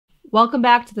Welcome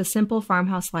back to the Simple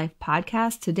Farmhouse Life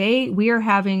podcast. Today we are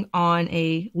having on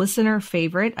a listener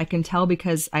favorite. I can tell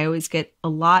because I always get a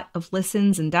lot of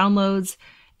listens and downloads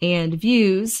and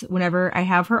views whenever I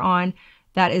have her on.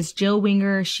 That is Jill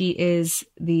Winger. She is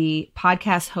the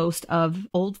podcast host of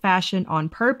Old Fashioned on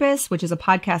Purpose, which is a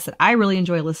podcast that I really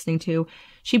enjoy listening to.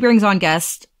 She brings on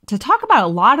guests to talk about a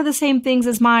lot of the same things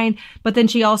as mine, but then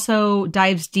she also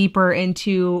dives deeper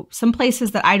into some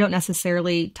places that I don't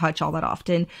necessarily touch all that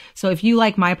often. So if you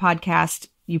like my podcast,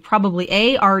 you probably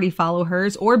A, already follow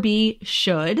hers, or B,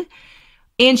 should.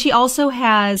 And she also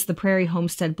has the Prairie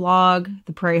Homestead blog,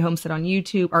 the Prairie Homestead on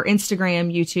YouTube, or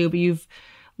Instagram, YouTube. You've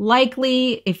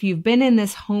likely, if you've been in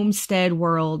this homestead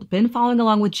world, been following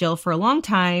along with Jill for a long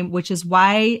time, which is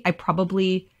why I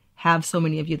probably have so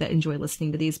many of you that enjoy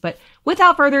listening to these. But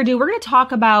without further ado, we're going to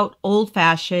talk about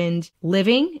old-fashioned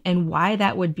living and why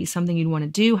that would be something you'd want to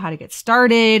do, how to get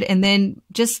started, and then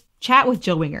just chat with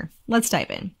Jill Winger. Let's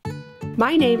dive in.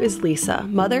 My name is Lisa,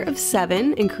 mother of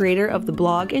 7 and creator of the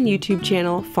blog and YouTube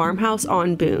channel Farmhouse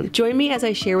on Boone. Join me as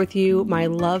I share with you my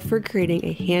love for creating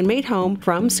a handmade home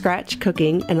from scratch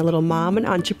cooking and a little mom and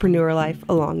entrepreneur life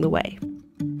along the way.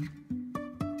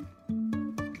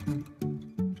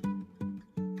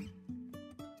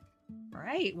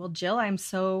 Well, Jill, I'm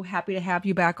so happy to have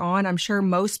you back on. I'm sure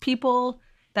most people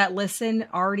that listen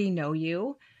already know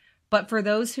you, but for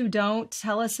those who don't,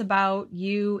 tell us about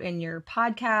you and your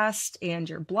podcast and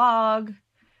your blog.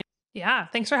 Yeah,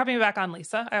 thanks for having me back on,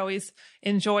 Lisa. I always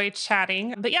enjoy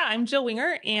chatting. But yeah, I'm Jill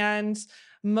Winger, and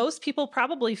most people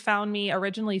probably found me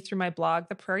originally through my blog,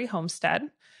 The Prairie Homestead.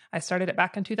 I started it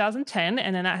back in 2010,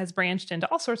 and then that has branched into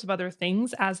all sorts of other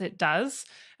things as it does.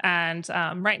 And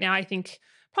right now, I think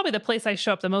probably the place I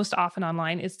show up the most often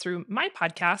online is through my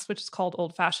podcast, which is called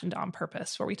Old Fashioned on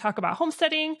Purpose, where we talk about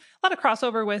homesteading, a lot of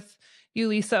crossover with you,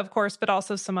 Lisa, of course, but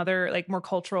also some other like more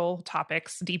cultural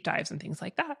topics, deep dives and things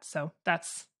like that. So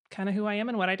that's kind of who I am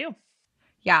and what I do.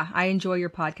 Yeah, I enjoy your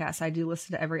podcast. I do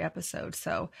listen to every episode.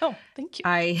 So thank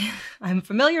you. I'm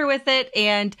familiar with it.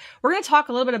 And we're going to talk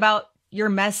a little bit about your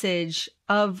message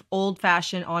of Old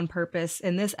Fashioned on Purpose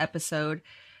in this episode,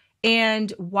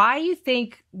 and why you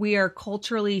think we are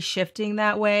culturally shifting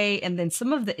that way, and then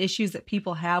some of the issues that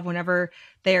people have whenever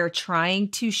they're trying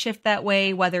to shift that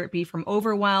way, whether it be from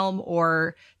overwhelm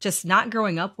or just not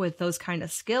growing up with those kind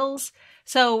of skills.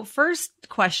 So first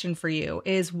question for you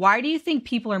is, why do you think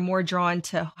people are more drawn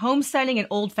to homesteading and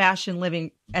old-fashioned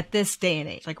living at this day and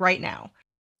age, like right now?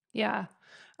 Yeah,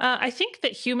 I think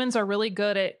that humans are really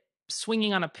good at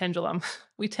swinging on a pendulum.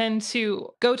 We tend to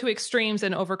go to extremes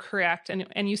and overcorrect.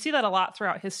 And you see that a lot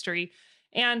throughout history.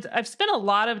 And I've spent a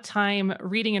lot of time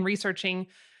reading and researching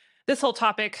this whole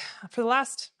topic for the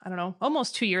last,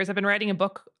 almost 2 years. I've been writing a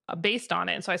book based on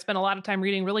it. And so I spent a lot of time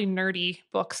reading really nerdy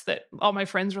books that all my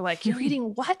friends were like, "You're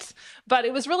reading what?" But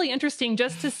it was really interesting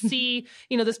just to see,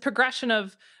 this progression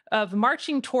of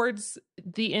marching towards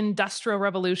the Industrial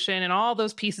Revolution and all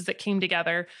those pieces that came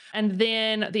together. And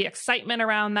then the excitement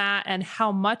around that and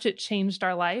how much it changed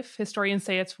our life. Historians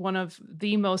say it's one of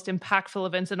the most impactful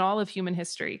events in all of human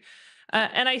history.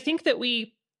 And I think that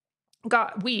we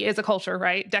as a culture,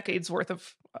 right, decades worth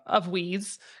of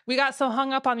weeds, we got so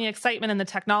hung up on the excitement and the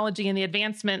technology and the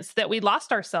advancements that we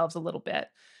lost ourselves a little bit.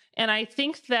 And I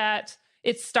think that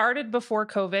it started before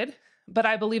COVID, but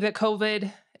I believe that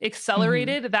COVID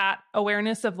accelerated that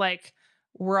awareness of like,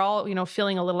 we're all,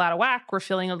 feeling a little out of whack. We're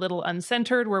feeling a little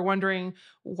uncentered. We're wondering,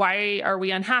 why are we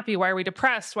unhappy? Why are we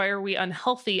depressed? Why are we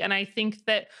unhealthy? And I think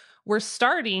that we're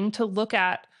starting to look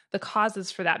at the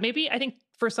causes for that. Maybe I think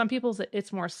for some people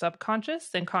it's more subconscious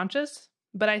than conscious,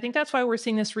 but I think that's why we're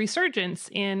seeing this resurgence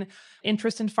in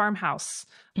interest in farmhouse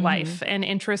life and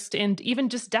interest in even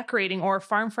just decorating or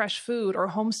farm fresh food or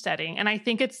homesteading. And I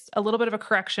think it's a little bit of a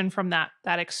correction from that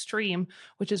extreme,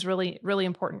 which is really, really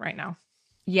important right now.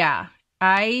 Yeah.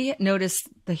 I noticed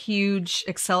the huge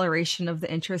acceleration of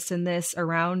the interest in this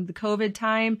around the COVID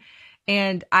time.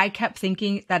 And I kept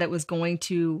thinking that it was going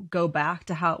to go back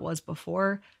to how it was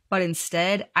before. But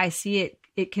instead, I see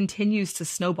it continues to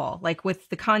snowball. Like with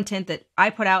the content that I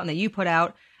put out and that you put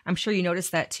out, I'm sure you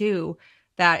noticed that too,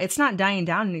 that it's not dying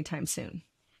down anytime soon.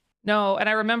 No. And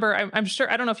I remember, I'm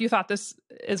sure, I don't know if you thought this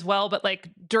as well, but like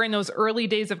during those early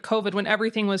days of COVID, when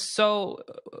everything was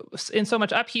in so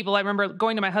much upheaval, I remember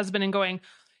going to my husband and going,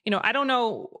 I don't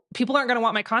know, people aren't going to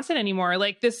want my content anymore.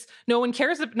 Like this, no one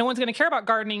cares. No one's going to care about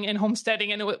gardening and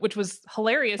homesteading, and which was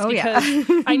hilarious because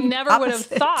I never would have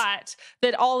thought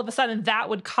that all of a sudden that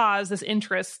would cause this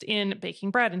interest in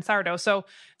baking bread and sourdough. So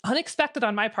unexpected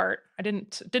on my part. I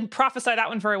didn't prophesy that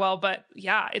one very well, but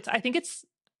yeah, I think it's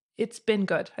it's been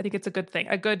good. I think it's a good thing,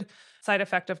 a good side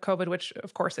effect of COVID, which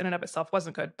of course in and of itself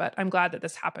wasn't good, but I'm glad that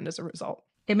this happened as a result.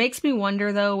 It makes me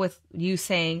wonder, though, with you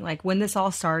saying, like, when this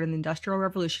all started in the Industrial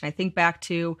Revolution, I think back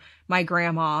to my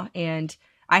grandma, and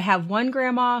I have one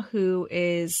grandma who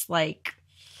is like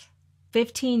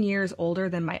 15 years older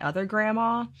than my other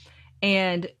grandma.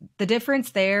 And the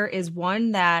difference there is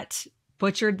one that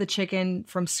butchered the chicken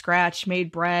from scratch,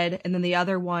 made bread, and then the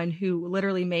other one who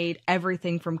literally made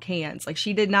everything from cans. Like,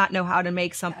 she did not know how to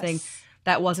make something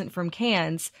that wasn't from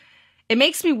cans. It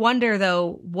makes me wonder,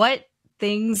 though, what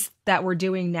things that we're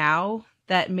doing now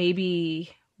that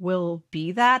maybe will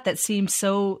be that seem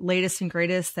so latest and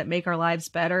greatest, that make our lives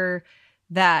better,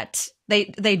 that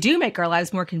they do make our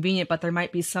lives more convenient, but there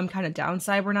might be some kind of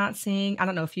downside we're not seeing. I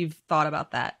don't know if you've thought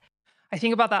about that. I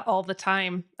think about that all the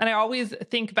time. And I always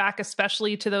think back,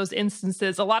 especially to those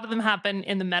instances. A lot of them happen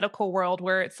in the medical world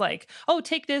where it's like, oh,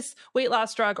 take this weight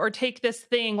loss drug or take this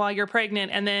thing while you're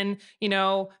pregnant. And then,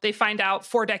 they find out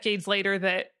 4 decades later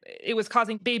that it was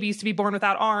causing babies to be born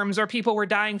without arms, or people were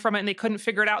dying from it and they couldn't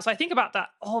figure it out. So I think about that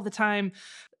all the time.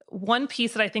 One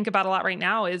piece that I think about a lot right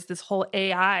now is this whole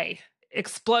AI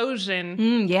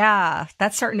explosion. Yeah,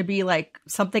 that's starting to be like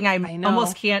something I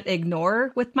almost can't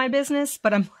ignore with my business,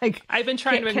 but I'm like, I've been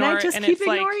trying to ignore it, and keep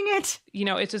ignoring it?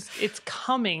 It's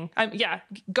coming. I'm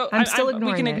still ignoring it.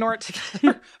 We can ignore it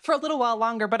together for a little while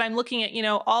longer, but I'm looking at,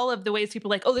 all of the ways people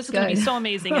are like, oh, this is going to be so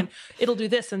amazing and it'll do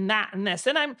this and that and this.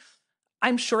 And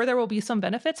I'm sure there will be some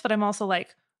benefits, but I'm also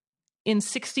like, in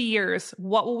 60 years,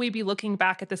 what will we be looking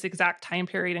back at this exact time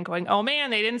period and going, oh man,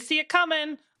 they didn't see it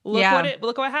coming.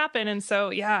 Look what happened. And so,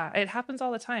 it happens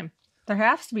all the time. There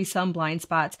has to be some blind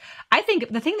spots. I think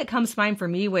the thing that comes to mind for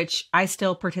me, which I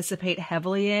still participate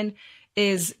heavily in,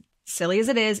 is, silly as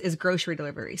it is grocery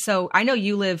delivery. So I know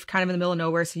you live kind of in the middle of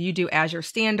nowhere. So you do as your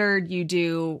standard, you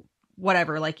do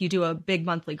whatever, like you do a big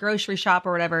monthly grocery shop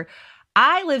or whatever.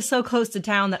 I live so close to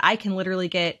town that I can literally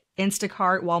get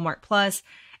Instacart, Walmart Plus.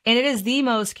 And it is the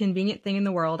most convenient thing in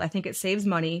the world. I think it saves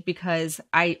money because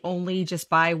I only just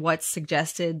buy what's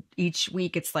suggested each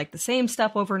week. It's like the same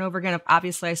stuff over and over again.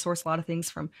 Obviously, I source a lot of things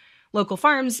from local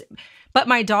farms. But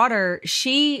my daughter,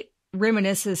 she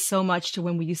reminisces so much to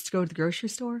when we used to go to the grocery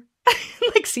store.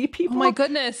 Like, see people. Oh my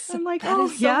goodness. I'm like, that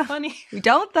is so funny. We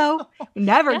don't, though. We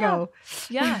never go.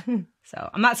 Yeah. So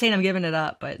I'm not saying I'm giving it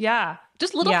up, but. Yeah.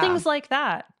 Just little things like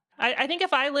that. I think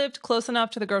if I lived close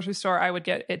enough to the grocery store, I would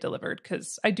get it delivered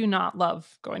because I do not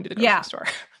love going to the grocery store.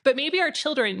 But maybe our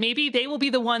children, maybe they will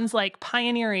be the ones like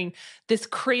pioneering this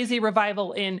crazy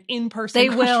revival in in-person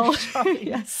grocery shopping.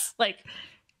 Yes. Like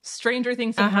stranger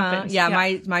things have happened. Yeah,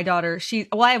 my daughter,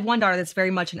 I have one daughter that's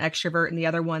very much an extrovert and the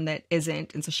other one that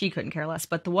isn't. And so she couldn't care less.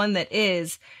 But the one that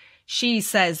is, she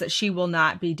says that she will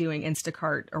not be doing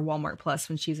Instacart or Walmart Plus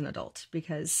when she's an adult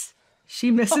because she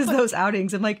misses those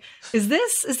outings. I'm like, is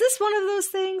this one of those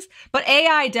things? But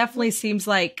AI definitely seems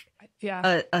like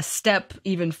a step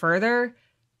even further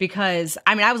because,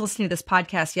 I was listening to this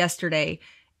podcast yesterday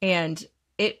and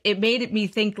it made me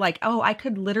think like, oh, I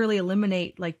could literally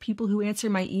eliminate like people who answer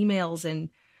my emails and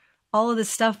all of the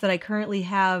stuff that I currently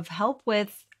have help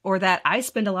with or that I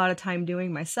spend a lot of time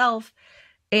doing myself.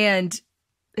 And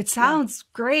it sounds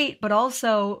great, but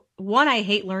also, one, I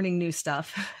hate learning new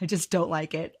stuff. I just don't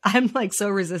like it. I'm like so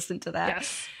resistant to that.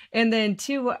 Yes. And then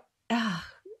two,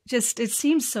 it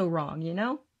seems so wrong,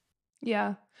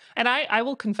 Yeah. And I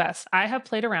will confess, I have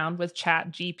played around with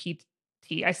Chat GPT.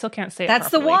 I still can't say it That's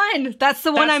properly. the one. That's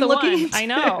the one I'm looking into. I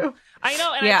know. And I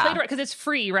played around because it's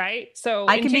free, right? So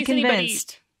I can be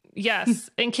convinced. Yes.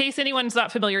 In case anyone's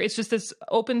not familiar, it's just it's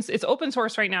open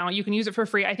source right now. You can use it for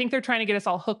free. I think they're trying to get us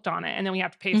all hooked on it. And then we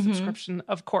have to pay a subscription,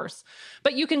 of course.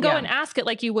 But you can go and ask it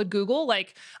like you would Google.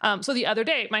 Like, so the other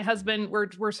day, my husband,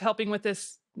 we're helping with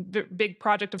this big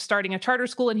project of starting a charter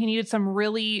school, and he needed some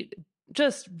really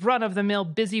just run-of-the-mill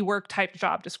busy work type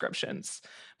job descriptions.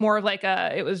 More of like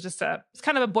it's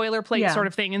kind of a boilerplate sort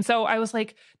of thing. And so I was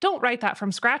like, don't write that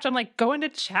from scratch. I'm like, go into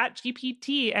Chat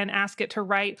GPT and ask it to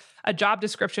write a job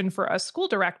description for a school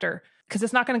director. Because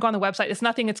it's not going to go on the website. It's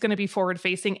nothing. It's going to be forward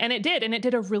facing. And it did. And it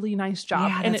did a really nice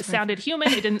job. And it sounded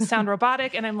human. It didn't sound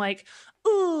robotic. And I'm like,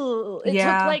 ooh, it took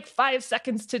like 5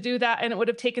 seconds to do that. And it would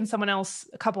have taken someone else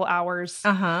a couple hours.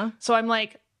 So I'm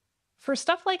like, for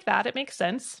stuff like that, it makes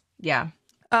sense. Yeah.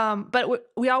 But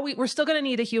we're still going to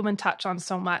need a human touch on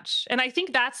so much. And I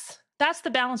think that's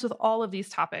the balance with all of these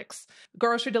topics.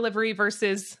 Grocery delivery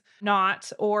versus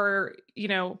not, or,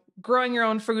 growing your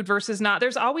own food versus not.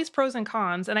 There's always pros and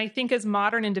cons. And I think as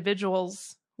modern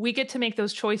individuals, we get to make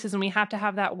those choices and we have to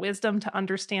have that wisdom to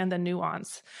understand the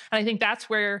nuance. And I think that's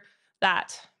where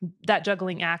that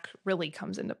juggling act really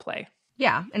comes into play.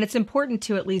 Yeah, and it's important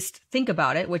to at least think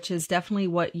about it, which is definitely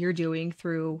what you're doing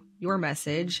through your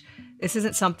message. This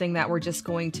isn't something that we're just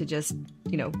going to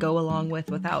go along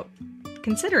with without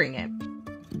considering it.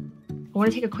 I want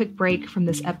to take a quick break from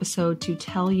this episode to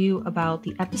tell you about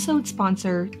the episode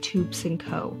sponsor, Toups &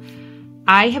 Co.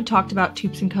 I have talked about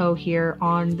Toups & Co. here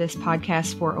on this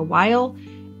podcast for a while,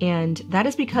 and that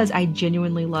is because I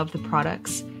genuinely love the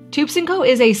products. Toups & Co.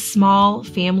 is a small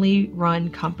family-run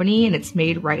company, and it's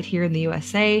made right here in the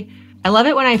USA. I love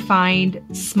it when I find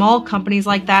small companies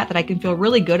like that I can feel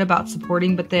really good about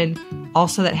supporting, but then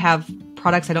also that have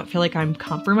products I don't feel like I'm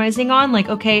compromising on. Like,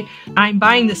 okay, I'm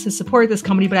buying this to support this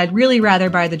company, but I'd really rather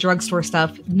buy the drugstore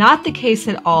stuff. Not the case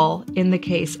at all in the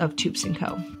case of Toups &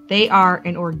 Co. They are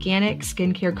an organic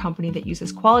skincare company that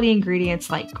uses quality ingredients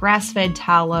like grass-fed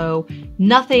tallow,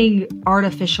 nothing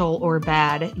artificial or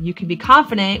bad. You can be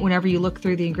confident whenever you look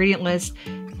through the ingredient list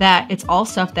that it's all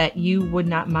stuff that you would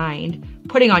not mind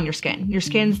putting on your skin. Your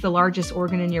skin's the largest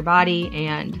organ in your body,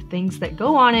 and things that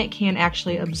go on it can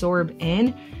actually absorb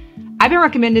in. I've been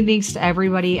recommending these to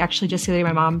everybody. Actually, just the other day,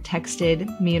 my mom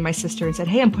texted me and my sister and said,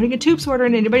 "Hey, I'm putting a Toups order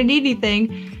in. Anybody need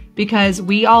anything?" Because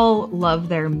we all love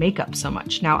their makeup so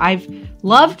much. Now, I've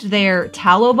loved their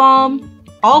tallow balm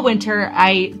all winter.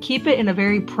 I keep it in a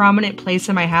very prominent place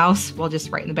in my house, well,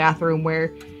 just right in the bathroom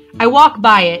where I walk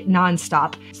by it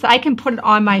nonstop. So I can put it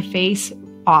on my face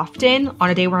often on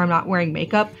a day where I'm not wearing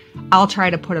makeup. I'll try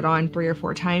to put it on 3 or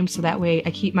 4 times so that way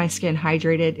I keep my skin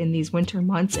hydrated in these winter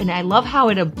months. And I love how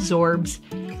it absorbs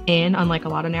in, unlike a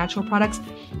lot of natural products.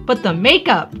 But the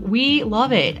makeup, we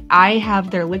love it. I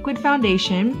have their liquid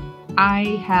foundation. I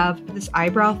have this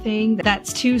eyebrow thing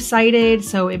that's two-sided,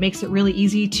 so it makes it really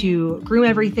easy to groom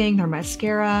everything. Their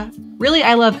mascara. Really,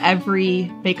 I love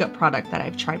every makeup product that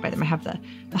I've tried by them. I have the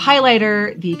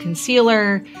highlighter, the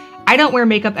concealer. I don't wear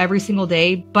makeup every single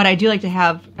day, but I do like to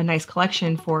have a nice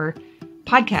collection for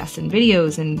podcasts and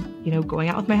videos and, going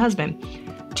out with my husband.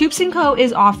 Toups & Co.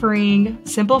 is offering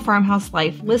Simple Farmhouse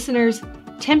Life listeners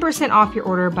 10% off your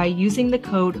order by using the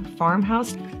code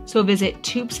FARMHOUSE. So visit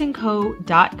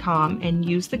toupsandco.com and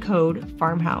use the code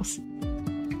FARMHOUSE.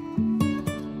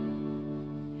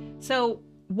 So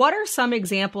what are some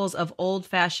examples of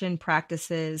old-fashioned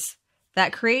practices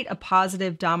that create a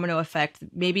positive domino effect?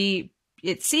 Maybe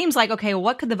it seems like, okay,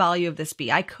 what could the value of this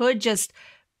be? I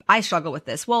struggle with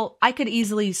this. Well, I could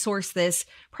easily source this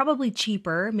probably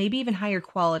cheaper, maybe even higher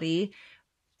quality.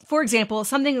 For example,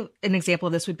 an example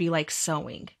of this would be like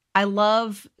sewing. I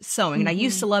love sewing and I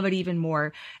used to love it even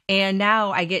more. And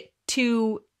now I get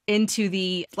too into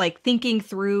the thinking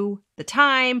through the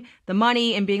time, the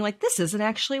money, and being like, this isn't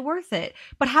actually worth it.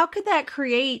 But how could that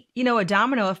create, a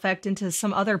domino effect into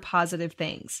some other positive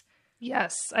things?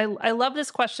 Yes, I love this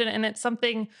question. And it's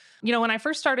something, when I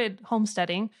first started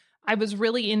homesteading, I was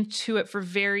really into it for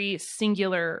very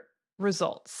singular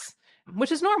results,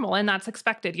 which is normal and that's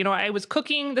expected. I was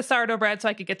cooking the sourdough bread so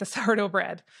I could get the sourdough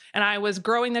bread. And I was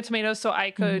growing the tomatoes so I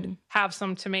could have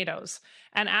some tomatoes.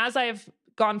 And as I've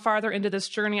gone farther into this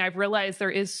journey, I've realized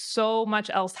there is so much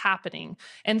else happening.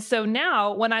 And so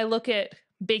now when I look at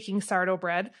baking sourdough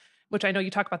bread, which I know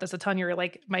you talk about this a ton, you're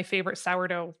like my favorite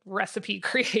sourdough recipe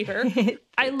creator.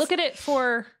 I look at it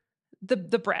for the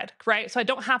bread, right? So I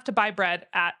don't have to buy bread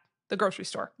at the grocery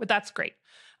store, but that's great.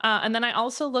 And then I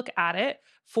also look at it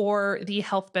for the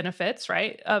health benefits,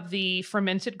 right? Of the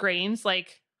fermented grains.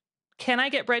 Like, can I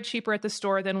get bread cheaper at the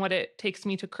store than what it takes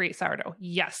me to create sourdough?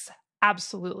 Yes,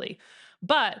 absolutely.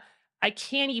 But I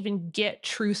can't even get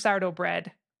true sourdough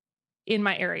bread in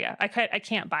my area. I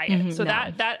can't buy it. So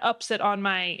no. that ups it on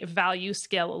my value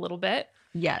scale a little bit.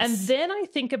 Yes. And then I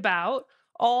think about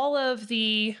all of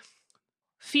the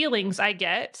feelings I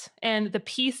get and the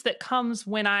peace that comes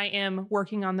when I am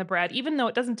working on the bread, even though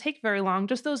it doesn't take very long,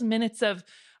 just those minutes of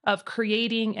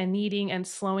creating and kneading and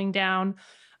slowing down.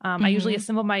 I usually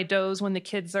assemble my doughs when the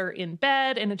kids are in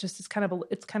bed, and it just is kind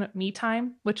of me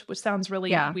time, which sounds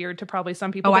really weird to probably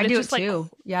some people. Oh, but I it's do just it too.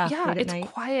 Yeah, it's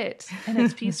quiet and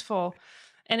it's peaceful,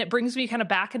 and it brings me kind of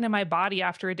back into my body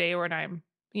after a day when I'm,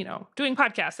 doing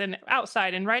podcasts and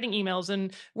outside and writing emails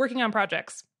and working on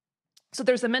projects. So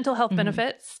there's the mental health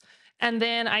benefits. And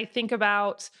then I think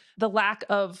about the lack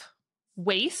of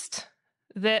waste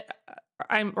that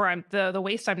the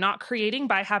waste I'm not creating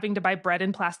by having to buy bread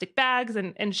in plastic bags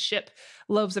and ship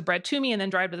loaves of bread to me and then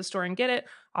drive to the store and get it.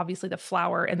 Obviously the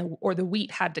flour and the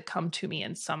wheat had to come to me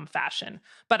in some fashion,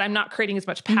 but I'm not creating as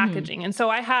much packaging. And so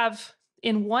I have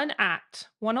in one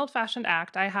old-fashioned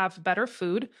act, I have better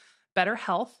food, better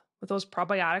health with those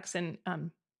probiotics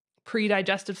and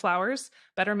pre-digested flours,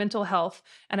 better mental health,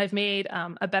 and I've made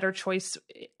a better choice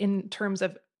in terms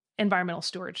of environmental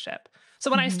stewardship. So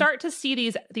when I Mm-hmm. start to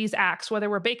see these acts, whether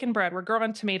we're baking bread, we're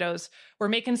growing tomatoes, we're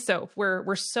making soap,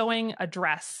 we're sewing a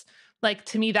dress, like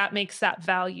to me, that makes that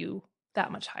value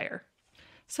that much higher.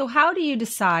 So how do you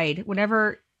decide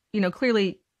whenever,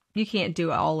 clearly you can't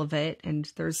do all of it, and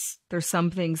there's some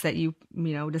things that you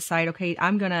decide, okay,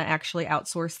 I'm going to actually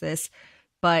outsource this,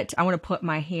 but I want to put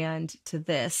my hand to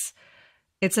this.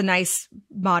 It's a nice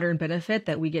modern benefit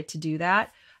that we get to do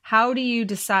that. How do you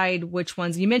decide which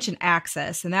ones? You mentioned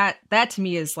access, and that to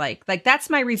me is like that's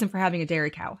my reason for having a dairy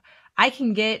cow. I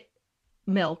can get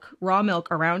raw milk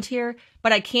around here,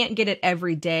 but I can't get it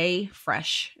every day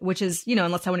fresh, which is,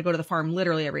 unless I want to go to the farm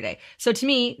literally every day. So to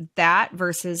me, that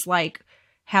versus like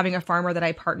having a farmer that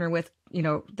I partner with,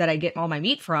 that I get all my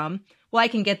meat from, well, I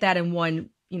can get that in one,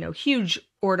 huge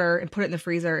order and put it in the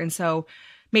freezer. And so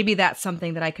maybe that's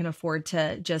something that I can afford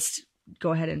to just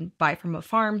go ahead and buy from a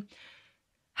farm.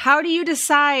 How do you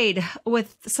decide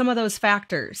with some of those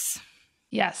factors?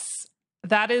 Yes,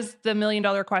 that is the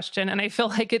 $1,000,000 question. And I feel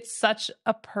like it's such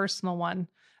a personal one.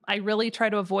 I really try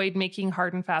to avoid making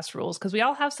hard and fast rules because we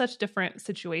all have such different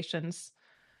situations.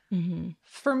 Mm-hmm.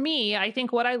 For me, I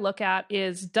think what I look at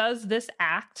is, does this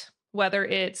act, whether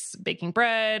it's baking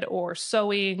bread or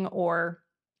sewing or,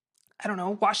 I don't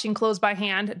know, washing clothes by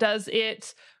hand, is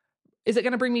it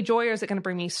going to bring me joy or is it going to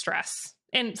bring me stress?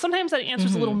 And sometimes that answer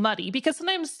is a little muddy because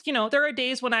sometimes, there are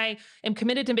days when I am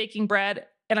committed to baking bread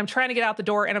and I'm trying to get out the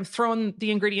door and I'm throwing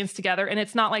the ingredients together. And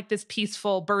it's not like this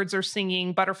peaceful, birds are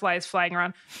singing, butterflies flying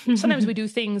around. Sometimes we do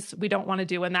things we don't want to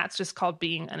do. And that's just called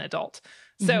being an adult.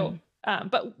 So,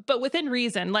 but within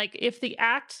reason, like if the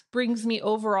act brings me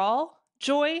overall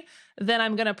joy, then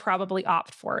I'm going to probably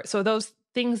opt for it. So those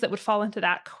things that would fall into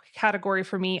that category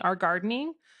for me are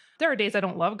gardening. There are days I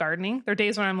don't love gardening. There are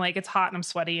days when I'm like, it's hot and I'm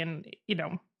sweaty and,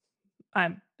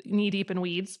 I'm knee deep in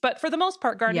weeds. But for the most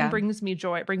part, gardening brings me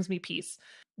joy. It brings me peace.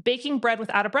 Baking bread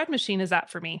without a bread machine is that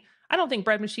for me. I don't think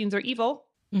bread machines are evil,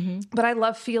 but I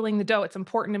love feeling the dough. It's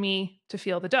important to me to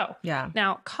feel the dough. Yeah.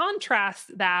 Now,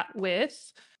 contrast that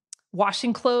with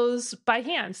washing clothes by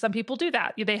hand. Some people do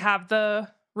that. They have the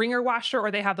wringer washer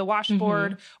or they have the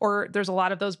washboard, or there's a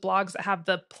lot of those blogs that have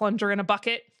the plunger in a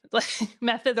bucket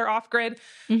method. They're off grid.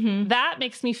 That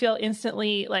makes me feel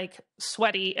instantly like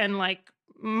sweaty and like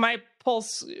my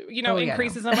pulse,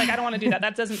 increases. And I'm like, I don't want to do that.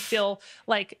 That doesn't feel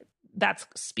like that's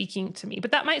speaking to me,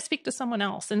 but that might speak to someone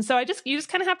else. And so you just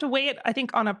kind of have to weigh it, I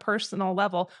think, on a personal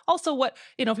level. Also,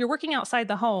 if you're working outside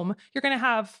the home, you're going to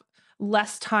have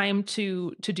less time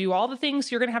to do all the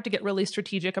things. You're going to have to get really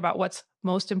strategic about what's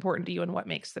most important to you and what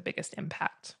makes the biggest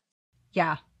impact.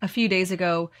 Yeah. A few days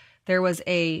ago, there was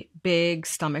a big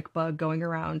stomach bug going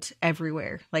around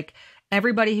everywhere. Like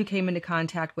everybody who came into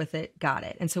contact with it got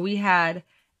it. And so we had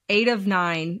 8 of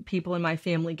 9 people in my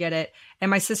family get it. And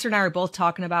my sister and I were both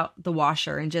talking about the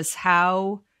washer and just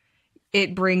how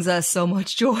it brings us so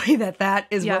much joy that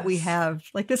is what we have.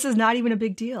 Like, this is not even a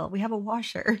big deal. We have a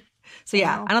washer. So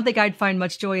yeah, I don't think I'd find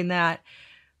much joy in that.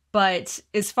 But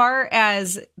as far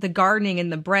as the gardening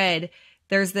and the bread,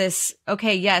 there's this,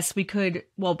 okay, yes, we could,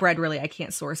 well, bread, really, I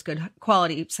can't source good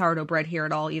quality sourdough bread here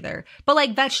at all either. But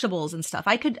like vegetables and stuff,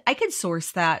 I could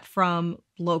source that from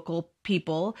local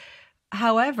people.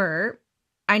 However,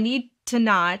 we need to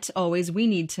not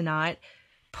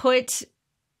put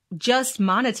just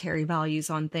monetary values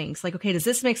on things. Like, okay, does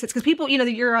this make sense? Because people,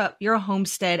 you're a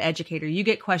homestead educator. You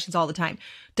get questions all the time.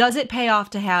 Does it pay off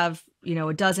to have,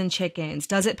 a dozen chickens?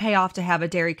 Does it pay off to have a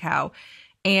dairy cow?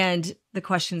 And the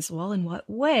question's, well, in what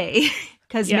way?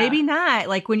 Because maybe not.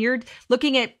 Like when you're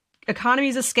looking at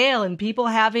economies of scale and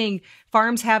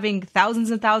farms having thousands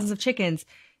and thousands of chickens,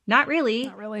 not really.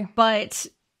 Not really. But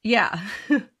yeah.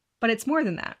 But it's more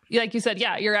than that. Like you said,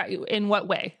 in what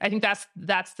way? I think that's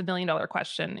the $1,000,000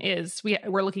 question is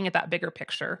we're looking at that bigger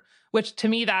picture, which to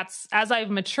me, that's, as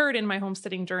I've matured in my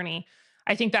homesteading journey,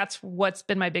 I think that's what's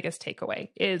been my biggest takeaway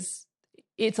is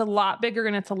it's a lot bigger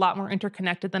and it's a lot more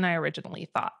interconnected than I originally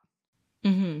thought.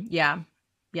 Yeah.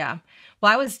 Yeah.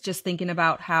 Well, I was just thinking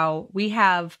about how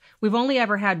we've only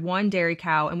ever had one dairy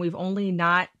cow and we've only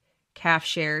not calf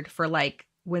shared for like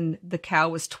when the cow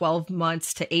was 12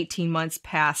 months to 18 months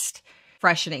past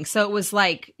freshening. So it was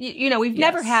like, we've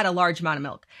never had a large amount of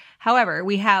milk. However,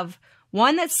 we have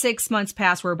one that's 6 months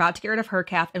past. We're about to get rid of her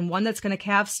calf and one that's going to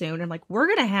calve soon. And like, we're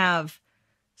going to have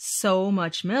so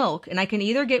much milk and I can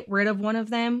either get rid of one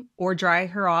of them or dry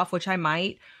her off, which I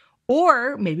might,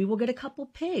 or maybe we'll get a couple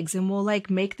pigs and we'll like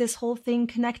make this whole thing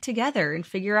connect together and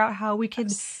figure out how we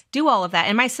could do all of that.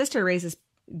 And my sister raises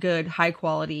good, high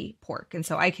quality pork. And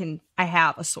so I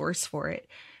have a source for it,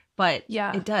 but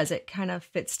it kind of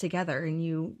fits together and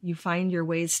you find your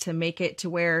ways to make it to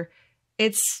where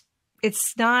it's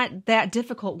it's not that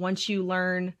difficult once you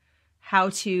learn how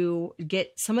to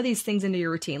get some of these things into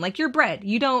your routine. Like your bread,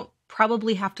 you don't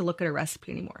probably have to look at a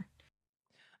recipe anymore.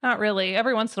 Not really.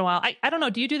 Every once in a while. I don't know.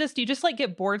 Do you do this? Do you just like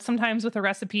get bored sometimes with the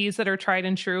recipes that are tried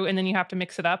and true and then you have to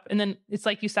mix it up and then it's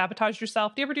like you sabotage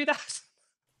yourself? Do you ever do that?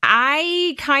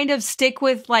 I kind of stick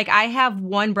with like, I have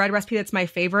one bread recipe that's my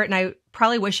favorite and I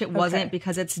probably wish it wasn't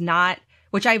because it's not,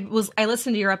 which I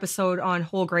listened to your episode on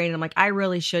whole grain and I'm like, I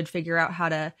really should figure out how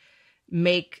to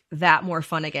make that more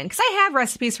fun again. Cause I have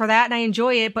recipes for that and I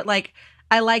enjoy it, but like,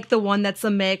 I like the one that's a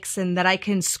mix and that I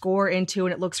can score into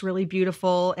and it looks really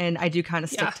beautiful. And I do kind of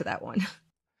stick to that one.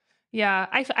 Yeah,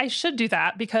 I should do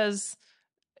that because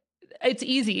it's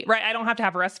easy, right? I don't have to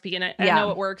have a recipe in it. I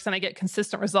know it works and I get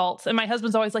consistent results. And my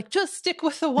husband's always like, just stick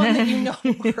with the one that you know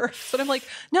works. But I'm like,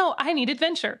 no, I need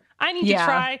adventure. I need to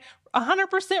try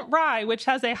 100% rye, which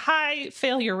has a high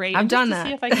failure rate. I've done that.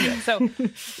 See if I can do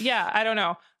it. So yeah, I don't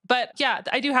know. But yeah,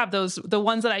 I do have those, the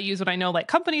ones that I use when I know like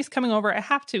companies coming over, I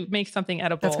have to make something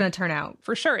edible. That's going to turn out.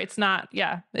 For sure. It's not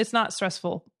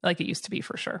stressful like it used to be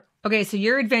for sure. Okay, so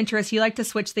you're adventurous. You like to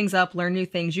switch things up, learn new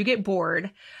things. You get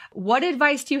bored. What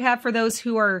advice do you have for those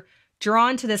who are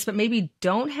drawn to this, but maybe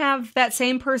don't have that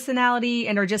same personality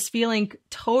and are just feeling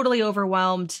totally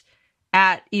overwhelmed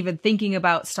at even thinking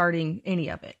about starting any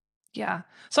of it? Yeah.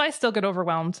 So I still get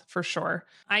overwhelmed for sure.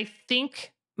 I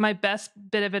think my best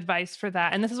bit of advice for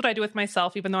that, and this is what I do with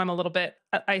myself, even though I'm a little bit,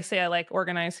 I say I like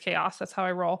organized chaos. That's how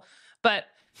I roll. But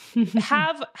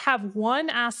have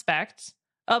one aspect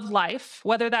of life,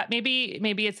 whether that maybe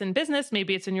it's in business,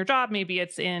 maybe it's in your job, maybe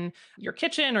it's in your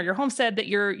kitchen or your homestead, that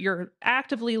you're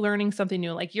actively learning something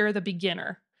new, like you're the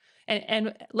beginner.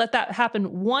 And let that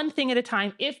happen one thing at a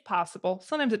time, if possible.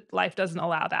 Sometimes life doesn't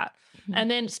allow that. Mm-hmm.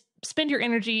 And then spend your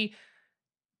energy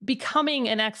becoming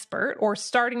an expert or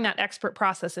starting that expert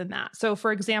process in that. So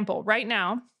for example, right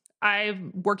now,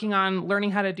 I'm working on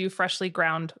learning how to do freshly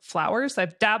ground flours.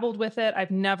 I've dabbled with it. I've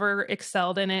never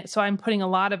excelled in it. So I'm putting a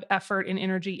lot of effort and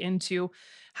energy into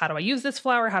how do I use this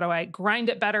flour? How do I grind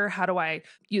it better? How do I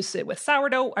use it with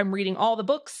sourdough? I'm reading all the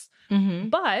books. Mm-hmm.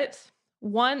 But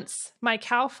once my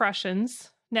cow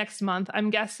freshens next month, I'm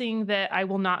guessing that I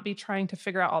will not be trying to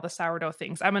figure out all the sourdough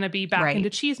things. I'm going to be back into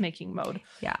cheese making mode.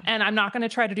 Yeah. And I'm not going to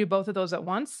try to do both of those at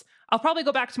once. I'll probably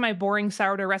go back to my boring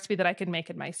sourdough recipe that I can make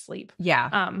in my sleep.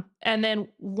 Yeah. And then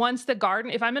once the garden,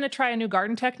 if I'm going to try a new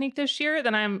garden technique this year,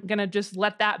 then I'm going to just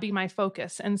let that be my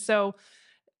focus. And so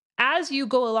as you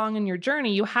go along in your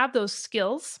journey, you have those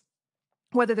skills,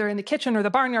 whether they're in the kitchen or the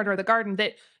barnyard or the garden,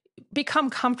 that become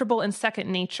comfortable in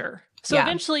second nature. So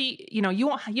eventually, you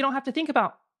don't have to think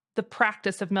about the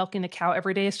practice of milking the cow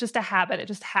every day. It's just a habit. It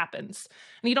just happens.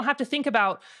 And you don't have to think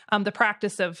about the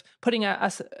practice of putting a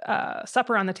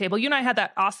supper on the table. You and I had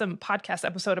that awesome podcast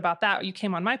episode about that. You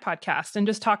came on my podcast and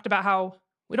just talked about how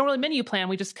we don't really menu plan.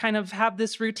 We just kind of have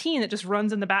this routine that just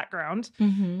runs in the background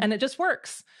and it just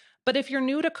works. But if you're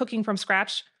new to cooking from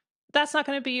scratch, that's not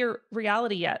going to be your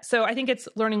reality yet. So I think it's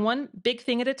learning one big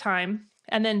thing at a time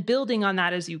and then building on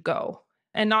that as you go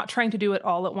and not trying to do it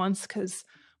all at once. Because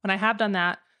when I have done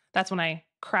that, that's when I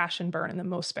crash and burn in the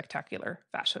most spectacular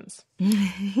fashions.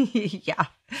 Yeah.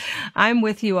 I'm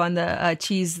with you on the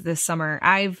cheese this summer.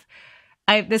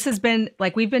 This has been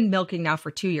like, we've been milking now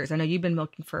for 2 years. I know you've been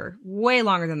milking for way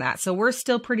longer than that. So we're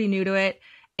still pretty new to it.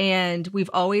 And we've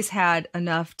always had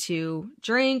enough to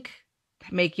drink,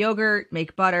 make yogurt,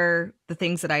 make butter, the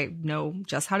things that I know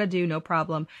just how to do, no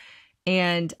problem.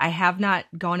 And I have not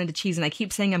gone into cheese, and I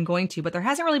keep saying I'm going to, but there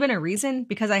hasn't really been a reason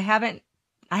because I haven't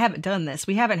done this.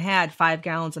 We haven't had 5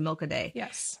 gallons of milk a day.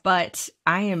 Yes. But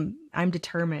I'm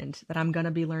determined that I'm going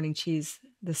to be learning cheese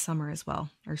this summer as well,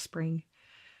 or spring.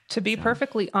 To be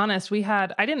perfectly honest, we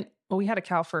had a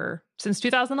cow since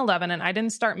 2011, and I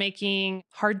didn't start making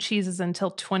hard cheeses until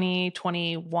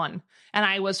 2021. And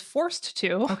I was forced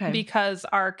to because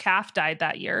our calf died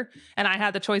that year. And I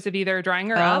had the choice of either drying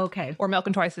her up or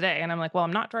milking twice a day. And I'm like, well,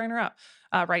 I'm not drying her up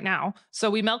right now. So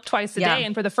we milked twice a day.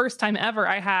 And for the first time ever,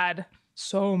 I had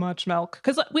so much milk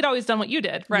because we'd always done what you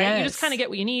did, right? Yes. You just kind of get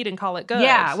what you need and call it good.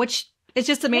 Yeah, which is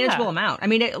just a manageable amount. I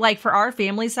mean, like for our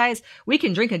family size, we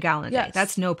can drink a gallon a day.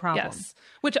 That's no problem. Yes.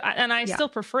 I still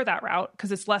prefer that route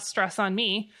because it's less stress on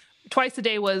me. Twice a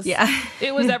day was,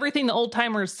 it was everything the old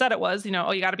timers said it was, you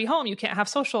got to be home. You can't have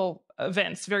social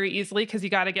events very easily because you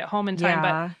got to get home in time.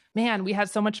 Yeah. But man, we had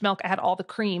so much milk. I had all the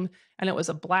cream and it was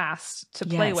a blast to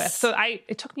play with. So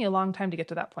it took me a long time to get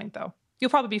to that point though. You'll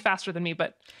probably be faster than me,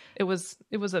 but it was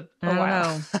a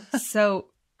while. So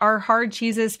are hard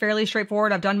cheeses fairly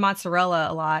straightforward? I've done mozzarella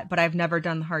a lot, but I've never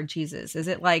done the hard cheeses. Is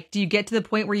it like, do you get to the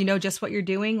point where you know just what you're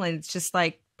doing? Like it's just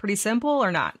like pretty simple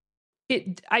or not?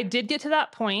 I did get to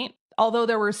that point. although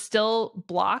there were still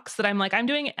blocks that I'm like, I'm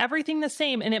doing everything the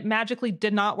same, and it magically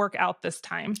did not work out this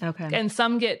time. Okay. And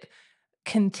some get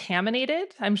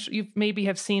contaminated. I'm sure you maybe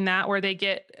have seen that, where they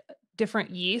get different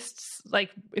yeasts.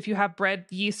 Like if you have bread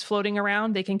yeast floating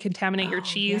around, they can contaminate your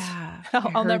cheese. Yeah.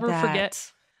 I'll never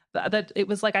forget that it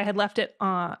was like I had left it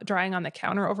drying on the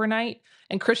counter overnight,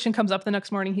 and Christian comes up the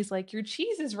next morning. He's like, your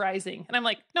cheese is rising. And I'm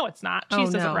like, no, it's not. Cheese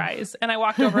doesn't rise. And I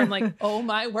walked over and I'm like, oh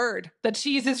my word, the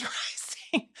cheese is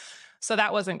rising. So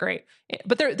that wasn't great.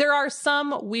 But there are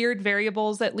some weird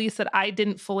variables, at least, that I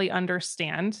didn't fully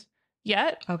understand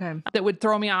yet. Okay. That would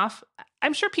throw me off.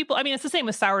 I'm sure people, I mean, it's the same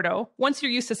with sourdough. Once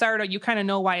you're used to sourdough, you kind of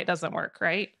know why it doesn't work,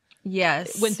 right?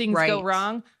 Yes. When things go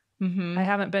wrong.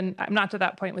 Mm-hmm. I'm not to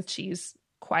that point with cheese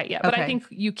quite yet, but I think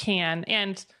you can.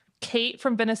 And Kate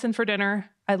from Venison for Dinner,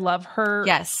 I love her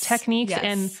techniques,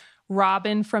 and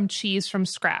Robin from Cheese from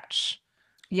Scratch.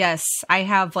 Yes, I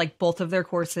have like both of their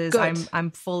courses. Good.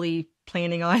 I'm fully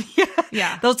planning on.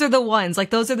 Yeah. Those are the ones. Like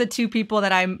those are the two people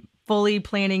that I'm fully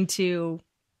planning to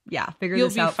figure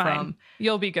this out from.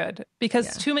 You'll be good,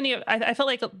 because too many I felt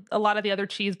like a lot of the other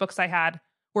cheese books I had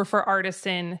were for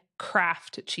artisan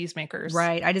craft cheesemakers.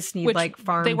 Right. I just need like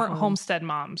farm. They weren't homestead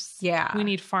moms. Yeah. We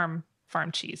need farm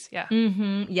cheese. Yeah.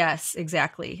 Mm-hmm. Yes,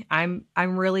 exactly. I'm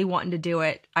really wanting to do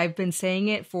it. I've been saying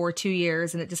it for 2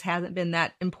 years and it just hasn't been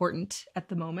that important at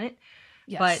the moment.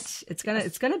 Yes. But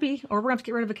it's gonna be, or we're gonna have to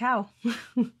get rid of a cow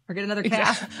or get another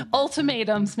calf. Exactly.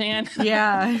 Ultimatums, man.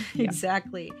 Yeah,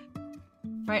 exactly.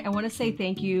 All right, I want to say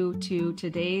thank you to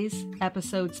today's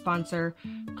episode sponsor,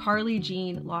 Carly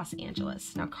Jean Los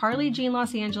Angeles. Now, Carly Jean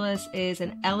Los Angeles is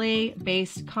an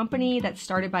LA-based company that's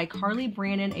started by Carly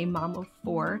Brannon, a mom of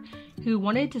 4, who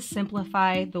wanted to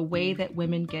simplify the way that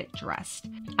women get dressed.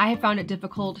 I have found it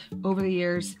difficult over the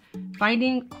years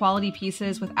finding quality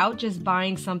pieces without just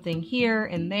buying something here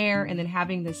and there and then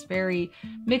having this very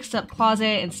mixed up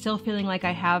closet and still feeling like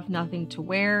I have nothing to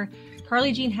wear.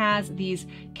 Carly Jean has these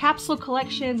capsule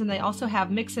collections, and they also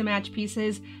have mix and match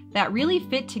pieces that really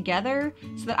fit together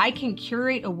so that I can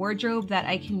curate a wardrobe that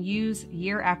I can use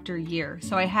year after year.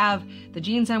 So I have the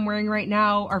jeans I'm wearing right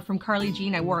now are from Carly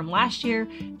Jean. I wore them last year.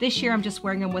 This year I'm just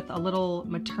wearing them with a little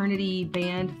maternity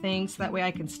band thing so that way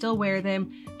I can still wear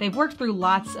them. They've worked through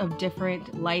lots of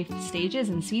different life stages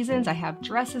and seasons. I have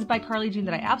dresses by Carly Jean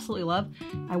that I absolutely love.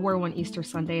 I wore one Easter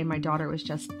Sunday and my daughter was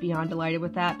just beyond delighted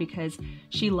with that because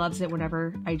she loves it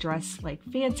whenever I dress like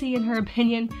fancy, in her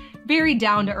opinion. Very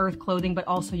down to earth clothing, but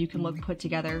also you can look put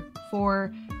together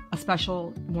for a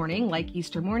special morning like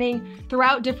Easter morning.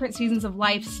 Throughout different seasons of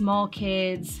life, small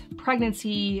kids,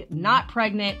 pregnancy, not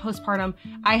pregnant, postpartum,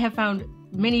 I have found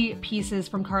many pieces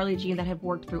from Carly Jean that have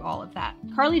worked through all of that.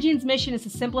 Carly Jean's mission is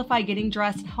to simplify getting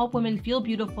dressed and help women feel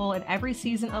beautiful in every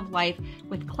season of life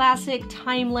with classic,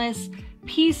 timeless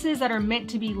pieces that are meant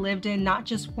to be lived in, not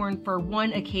just worn for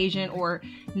one occasion or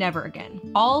never again.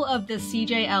 All of the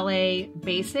CJLA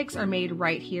basics are made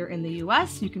right here in the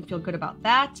US. So you can feel good about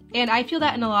that. And I feel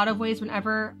that in a lot of ways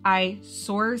whenever I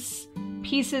source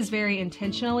pieces very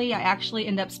intentionally, I actually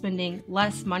end up spending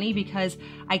less money because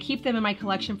I keep them in my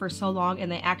collection for so long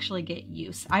and they actually get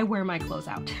use. I wear my clothes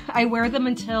out. I wear them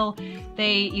until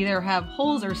they either have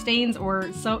holes or stains or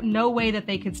no way that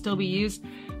they could still be used.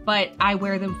 But I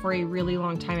wear them for a really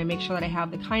long time and make sure that I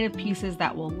have the kind of pieces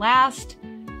that will last,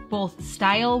 both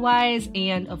style-wise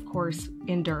and, of course,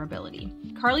 in durability.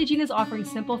 Carly Jean is offering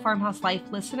Simple Farmhouse Life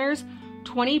listeners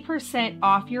 20%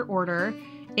 off your order.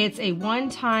 It's a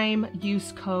one-time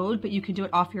use code, but you can do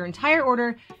it off your entire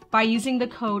order by using the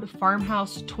code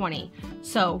FARMHOUSE20.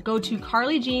 So go to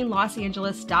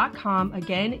carlyjeanlosangeles.com.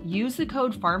 Again, use the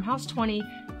code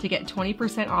FARMHOUSE20 to get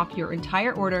 20% off your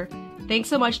entire order. Thanks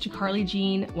so much to Carly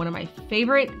Jean, one of my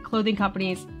favorite clothing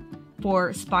companies,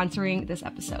 for sponsoring this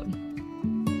episode.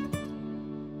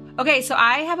 Okay, so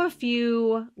I have a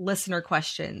few listener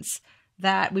questions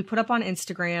that we put up on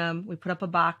Instagram. We put up a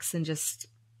box and just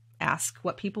ask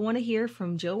what people want to hear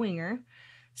from Jill Winger.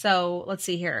 So let's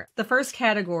see here. The first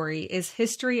category is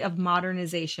history of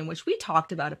modernization, which we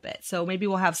talked about a bit. So maybe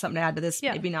we'll have something to add to this,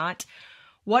 maybe not.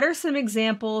 What are some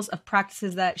examples of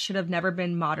practices that should have never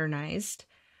been modernized?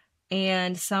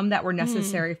 And some that were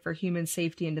necessary for human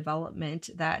safety and development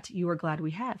that you were glad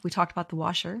we had. We talked about the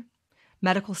washer,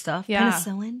 medical stuff,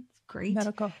 penicillin, great.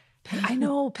 Medical. I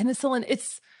know,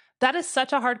 penicillin. That is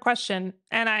such a hard question.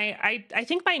 And I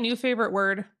think my new favorite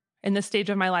word in this stage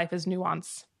of my life is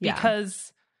nuance.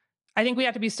 Because I think we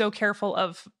have to be so careful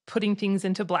of putting things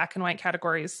into black and white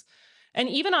categories. And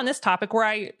even on this topic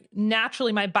where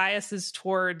my bias is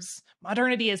towards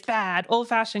modernity is bad,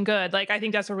 old-fashioned good. Like, I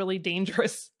think that's a really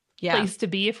dangerous place to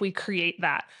be if we create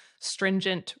that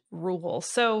stringent rule.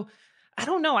 So I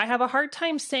don't know. I have a hard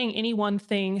time saying any one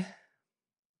thing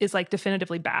is like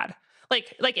definitively bad.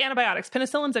 Like antibiotics.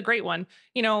 Penicillin's a great one.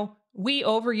 You know, we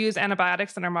overuse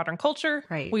antibiotics in our modern culture.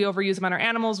 Right. We overuse them on our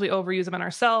animals. We overuse them on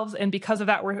ourselves. And because of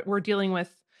that, we're dealing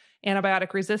with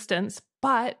antibiotic resistance.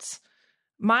 But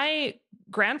my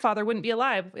grandfather wouldn't be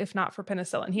alive if not for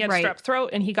penicillin. He had Right. strep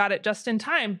throat and he got it just in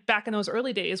time back in those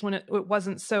early days when it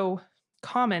wasn't so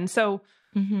common. So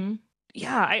Mm-hmm.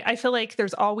 yeah, I feel like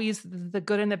there's always the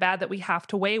good and the bad that we have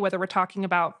to weigh, whether we're talking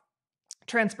about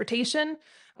transportation,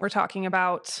 we're talking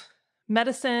about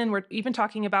medicine, we're even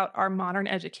talking about our modern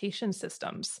education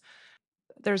systems.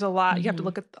 There's a lot. You have to Mm-hmm.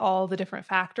 look at all the different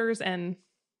factors, and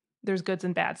there's goods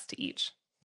and bads to each.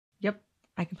 Yep.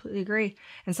 I completely agree.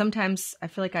 And sometimes I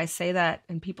feel like I say that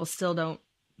and people still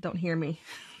don't hear me.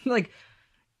 Like,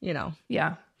 you know.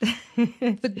 Yeah.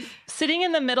 Sitting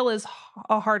in the middle is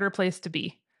a harder place to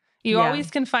be. You Yeah. always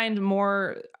can find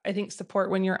more, I think, support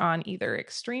when you're on either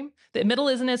extreme. The middle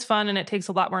isn't as fun, and it takes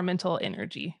a lot more mental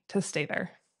energy to stay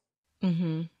there.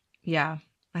 Mm-hmm. Yeah,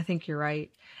 I think you're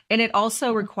right. And it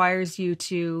also requires you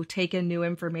to take in new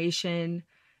information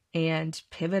and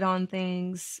pivot on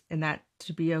things, and that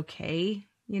to be okay,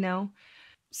 you know,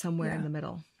 somewhere in Yeah. the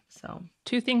middle. So,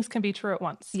 Two things can be true at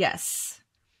once. yes.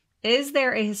 Is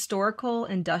there a historical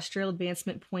industrial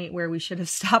advancement point where we should have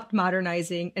stopped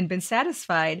modernizing and been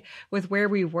satisfied with where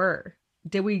we were?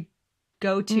 Did we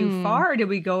go too far or did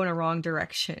we go in a wrong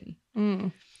direction?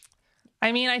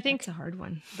 I mean, I think That's a hard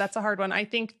one. that's a hard one. I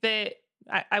think that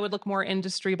I would look more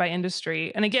industry by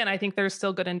industry. And again, I think there's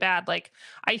still good and bad. Like,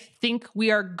 I think we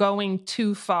are going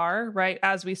too far, right,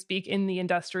 as we speak in the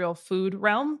industrial food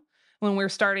realm when we're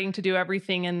starting to do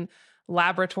everything in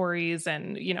laboratories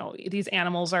and, you know, these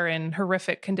animals are in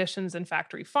horrific conditions in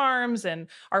factory farms and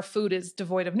our food is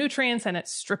devoid of nutrients and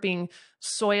it's stripping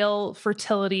soil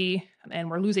fertility and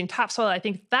we're losing topsoil. I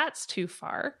think that's too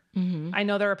far. Mm-hmm. I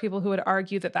know there are people who would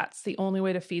argue that that's the only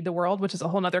way to feed the world, which is a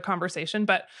whole nother conversation.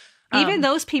 But even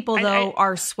those people, though, I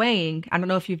are swaying. I don't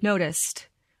know if you've noticed,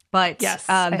 but yes,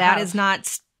 that is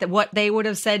not what they would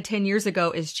have said 10 years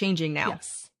ago is changing now.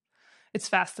 Yes, it's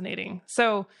fascinating.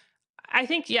 So I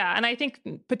think, yeah. And I think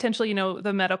potentially, you know,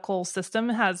 the medical system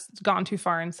has gone too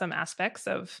far in some aspects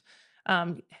of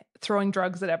throwing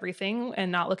drugs at everything and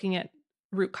not looking at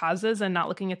root causes and not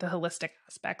looking at the holistic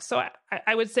aspects. So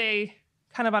I would say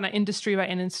kind of on an industry by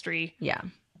industry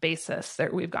basis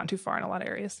that we've gone too far in a lot of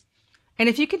areas. And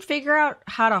if you can figure out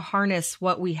how to harness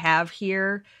what we have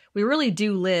here, we really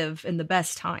do live in the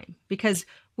best time because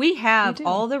we have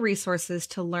all the resources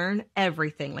to learn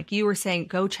everything. Like you were saying,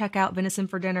 go check out venison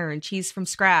for dinner and cheese from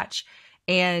scratch.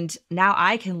 And now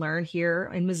I can learn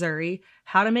here in Missouri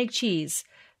how to make cheese.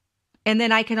 And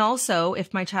then I can also,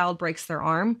 if my child breaks their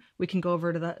arm, we can go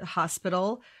over to the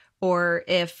hospital. Or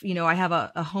if, you know, I have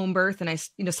a home birth and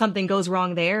something goes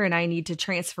wrong there and I need to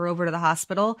transfer over to the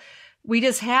hospital, we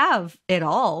just have it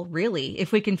all, really.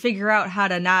 If we can figure out how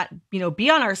to not, be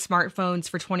on our smartphones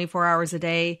for 24 hours a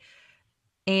day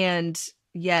and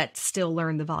yet still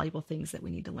learn the valuable things that we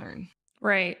need to learn.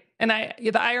 Right. And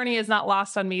the irony is not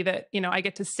lost on me that, I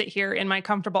get to sit here in my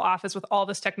comfortable office with all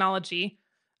this technology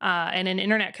and an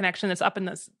internet connection that's up in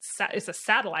it's a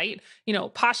satellite,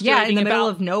 postulating in the middle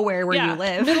about, of nowhere where you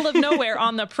live. Middle of nowhere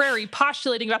on the prairie,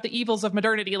 postulating about the evils of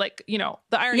modernity. Like, the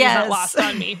irony is not lost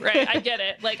on me, right? I get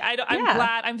it. Like,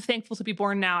 I'm thankful to be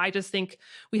born now. I just think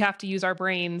we have to use our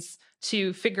brains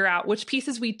to figure out which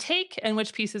pieces we take and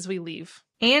which pieces we leave.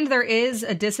 And there is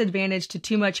a disadvantage to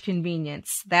too much convenience.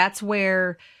 That's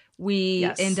where we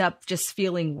end up just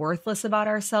feeling worthless about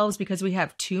ourselves because we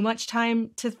have too much time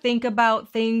to think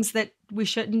about things that we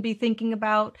shouldn't be thinking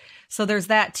about. So there's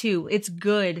that too. It's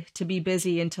good to be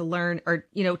busy and to learn or,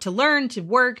 to learn, to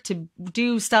work, to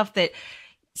do stuff that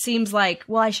seems like,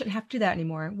 well, I shouldn't have to do that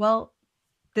anymore. Well,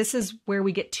 this is where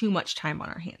we get too much time on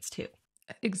our hands too.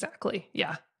 Exactly.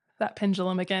 Yeah. That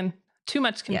pendulum again. Too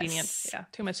much convenience. Yes. Yeah.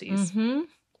 Too much ease. Mm-hmm.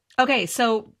 Okay.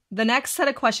 So the next set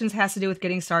of questions has to do with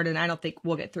getting started. And I don't think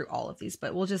we'll get through all of these,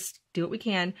 but we'll just do what we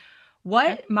can.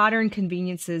 What modern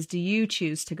conveniences do you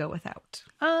choose to go without?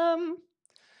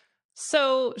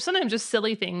 So sometimes just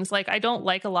silly things. Like I don't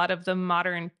like a lot of the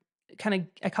modern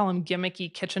I call them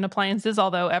gimmicky kitchen appliances,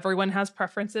 although everyone has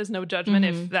preferences, no judgment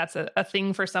if that's a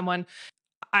thing for someone.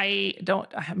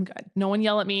 No one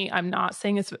yell at me. I'm not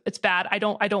saying it's bad. I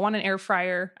don't want an air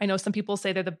fryer. I know some people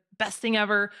say they're the best thing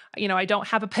ever. I don't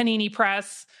have a panini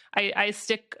press. I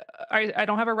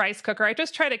don't have a rice cooker. I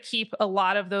just try to keep a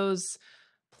lot of those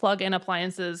plug-in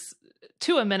appliances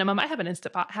to a minimum. I have an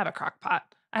Instant Pot, I have a crock pot.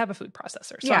 I have a food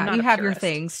processor. So yeah, I'm not you a have purist. your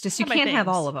things. Just you I have my can't have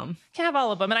things. all of them. Can't have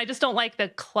all of them. And I just don't like the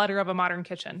clutter of a modern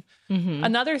kitchen. Mm-hmm.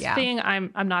 Another Yeah. thing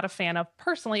I'm not a fan of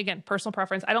personally, again, personal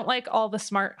preference. I don't like all the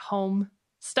smart home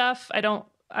stuff.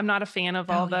 I'm not a fan of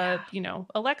all the,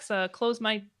 Alexa, close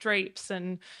my drapes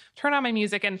and turn on my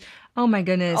music and Oh my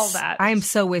goodness. all that. I am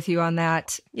so with you on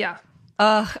that. Yeah.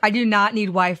 I do not need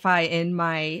Wi-Fi in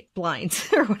my blinds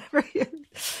or whatever.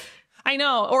 I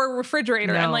know. Or a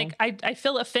refrigerator. No. I'm like, I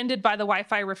feel offended by the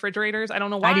Wi-Fi refrigerators. I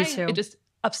don't know why. I do too. It just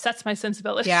upsets my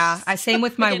sensibilities. Yeah. Same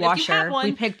with my Again, washer.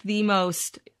 We picked the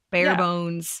most bare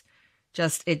bones.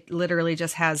 It literally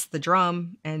just has the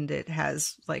drum and it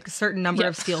has like a certain number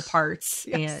of steel parts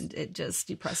and it just,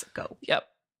 you press it, go. Yep.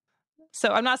 So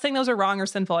I'm not saying those are wrong or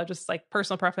sinful. I just like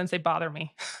personal preference. They bother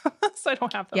me. So I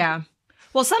don't have them. Yeah.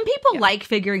 Well, some people like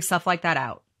figuring stuff like that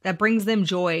out. That brings them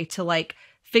joy to like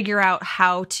figure out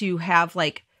how to have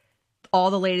like all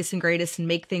the latest and greatest and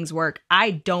make things work.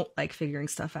 I don't like figuring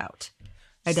stuff out.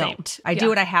 I don't. I do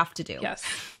what I have to do. Yes.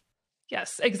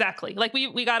 Yes, exactly. Like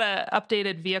we got a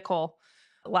updated vehicle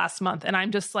last month and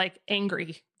I'm just like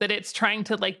angry that it's trying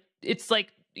to like, it's like,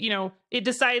 it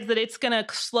decides that it's going to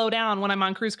slow down when I'm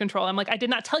on cruise control. I'm like, I did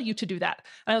not tell you to do that.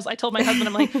 And I told my husband,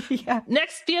 I'm like,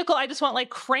 next vehicle, I just want like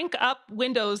crank up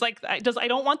windows. Like I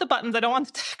don't want the buttons. I don't want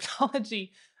the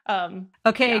technology.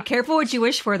 Careful what you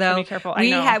wish for though. Be careful.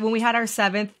 When we had our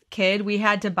 7th kid, we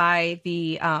had to buy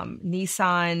the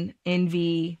Nissan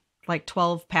NV like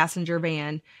 12 passenger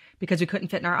van because we couldn't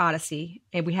fit in our Odyssey.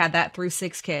 And we had that through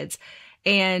 6 kids.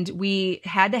 And we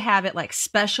had to have it like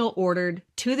special ordered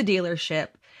to the dealership.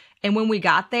 And when we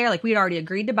got there, like we had already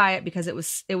agreed to buy it because it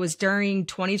was during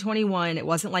 2021. It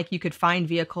wasn't like you could find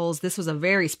vehicles. This was a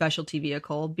very specialty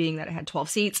vehicle, being that it had 12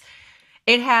 seats.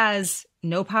 It has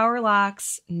no power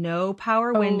locks, no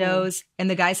power windows. And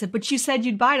the guy said, but you said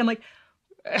you'd buy it. I'm like,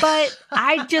 but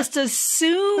I just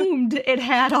assumed it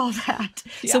had all that.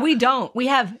 Yeah. So we don't. We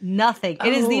have nothing.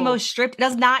 It is the most stripped. It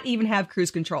does not even have cruise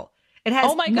control. It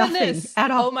has nothing at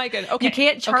all. Oh my goodness. Okay. You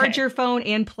can't charge your phone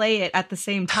and play it at the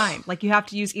same time. Like you have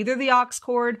to use either the aux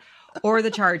cord or the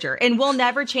charger. And we'll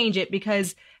never change it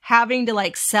because having to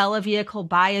like sell a vehicle,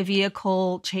 buy a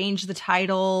vehicle, change the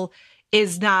title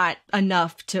is not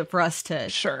enough for us to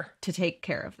take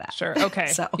care of that. Sure. Okay.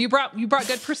 So you brought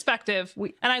good perspective.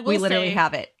 We literally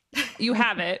have it. You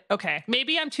have it. Okay.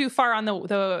 Maybe I'm too far on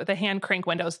the hand crank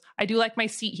windows. I do like my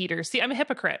seat heaters. See, I'm a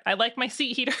hypocrite. I like my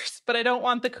seat heaters, but I don't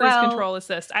want the cruise control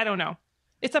assist. I don't know.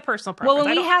 It's a personal preference. Well,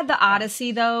 when we had the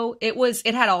Odyssey though,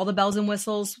 it had all the bells and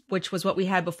whistles, which was what we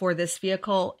had before this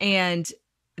vehicle. And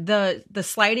the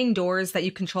sliding doors that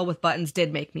you control with buttons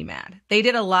did make me mad. They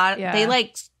did a lot. Yeah. They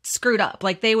like screwed up.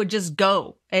 Like they would just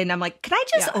go. And I'm like, can I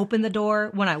just open the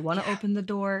door when I want to open the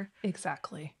door?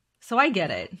 Exactly. So I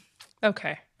get it.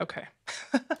 Okay.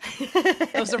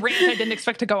 It was a rant I didn't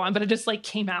expect to go on, but it just like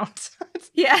came out.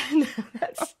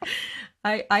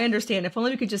 I understand. If only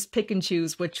we could just pick and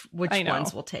choose which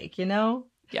ones we'll take,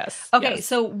 Yes. Okay. Yes.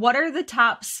 So what are the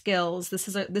top skills?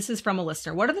 This is from a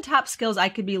listener. What are the top skills I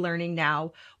could be learning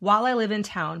now while I live in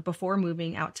town before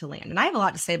moving out to land? And I have a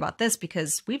lot to say about this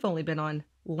because we've only been on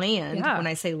land. Yeah. When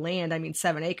I say land, I mean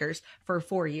 7 acres for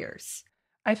 4 years.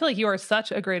 I feel like you are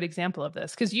such a great example of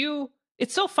this because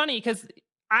it's so funny because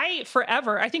I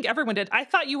think everyone did. I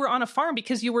thought you were on a farm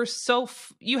because you were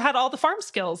you had all the farm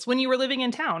skills when you were living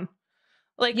in town.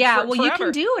 Like, forever. You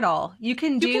can do it all. You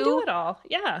can do it all.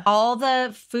 Yeah. All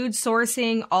the food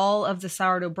sourcing, all of the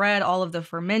sourdough bread, all of the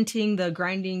fermenting, the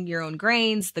grinding your own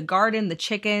grains, the garden, the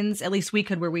chickens. At least we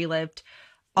could where we lived,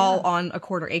 all on a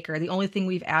 1/4 acre. The only thing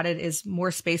we've added is more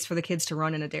space for the kids to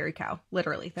run in a dairy cow.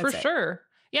 Literally. That's it. For sure.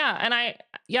 Yeah. And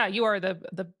you are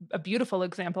a beautiful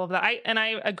example of that.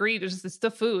 I agree. It's the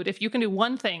food. If you can do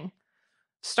one thing,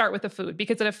 start with the food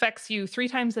because it affects you 3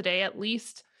 times a day at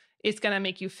least. It's going to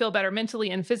make you feel better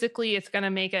mentally and physically. It's going to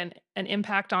make an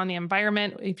impact on the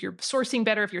environment. If you're sourcing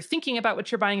better, if you're thinking about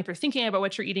what you're buying, if you're thinking about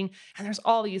what you're eating, and there's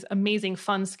all these amazing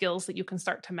fun skills that you can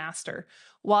start to master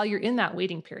while you're in that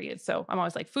waiting period. So I'm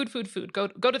always like food. Go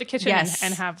to the kitchen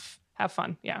and have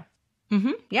fun. Yeah.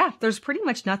 Mm-hmm. Yeah. There's pretty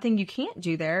much nothing you can't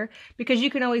do there because you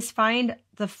can always find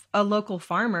a local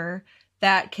farmer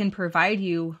that can provide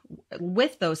you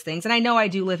with those things. And I know I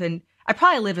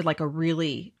probably live in like a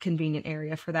really convenient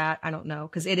area for that. I don't know.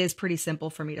 Cause it is pretty simple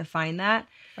for me to find that.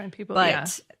 Find people.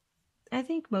 But I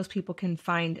think most people can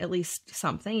find at least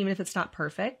something, even if it's not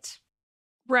perfect.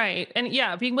 Right. And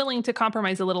being willing to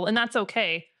compromise a little, and that's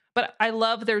okay. But I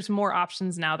love there's more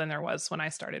options now than there was when I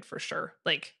started for sure.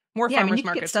 Like more farmers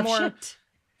markets, more shipped.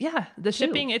 Yeah. The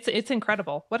shipping, it's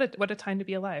incredible. What a time to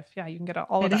be alive. Yeah. You can get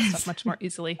all of that stuff much more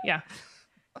easily. Yeah.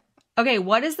 Okay,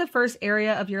 what is the first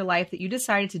area of your life that you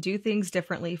decided to do things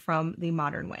differently from the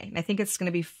modern way? And I think it's going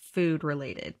to be food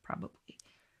related, probably.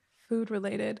 Food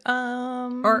related.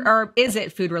 Or is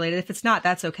it food related? If it's not,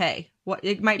 that's okay. What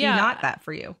it might be not Yeah. that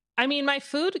for you. I mean, my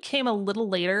food came a little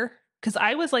later because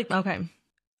I was like Okay.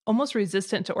 almost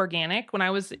resistant to organic when I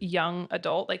was a young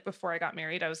adult. Like before I got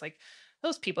married, I was like,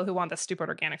 those people who want the stupid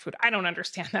organic food, I don't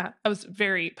understand that. I was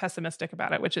very pessimistic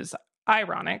about it, which is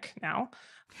ironic now.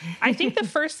 I think the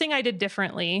first thing I did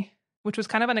differently, which was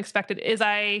kind of unexpected, is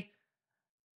I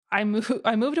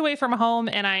moved away from home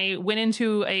and I went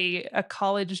into a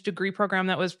college degree program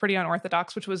that was pretty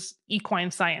unorthodox, which was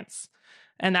equine science.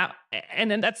 And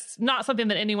then that's not something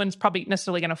that anyone's probably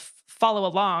necessarily going to follow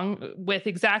along with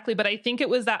exactly, but I think it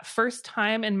was that first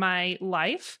time in my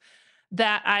life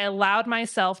that I allowed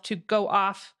myself to go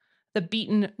off the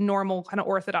beaten normal kind of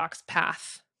orthodox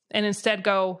path and instead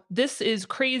go, this is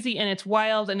crazy and it's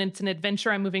wild and it's an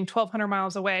adventure. I'm moving 1,200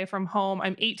 miles away from home.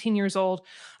 I'm 18 years old.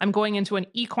 I'm going into an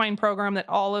equine program that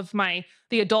all of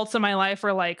the adults in my life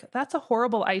are like, that's a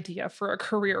horrible idea for a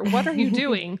career. What are you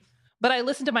doing? But I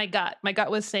listened to my gut. My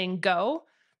gut was saying go.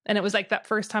 And it was like that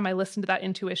first time I listened to that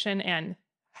intuition and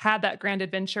had that grand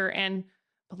adventure. And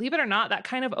believe it or not, that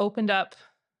kind of opened up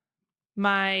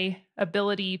my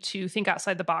ability to think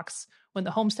outside the box when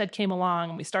the homestead came along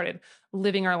and we started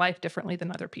living our life differently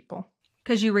than other people.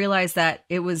 Because you realized that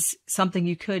it was something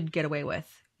you could get away with.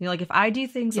 You know, like if I do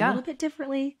things a little bit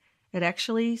differently, it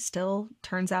actually still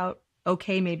turns out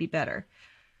okay, maybe better.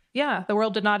 Yeah, the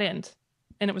world did not end.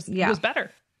 And it was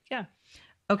better. Yeah.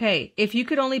 Okay, if you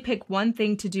could only pick one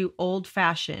thing to do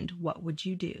old-fashioned, what would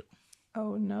you do?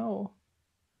 Oh, no.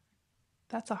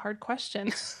 That's a hard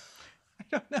question. I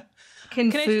don't know. Can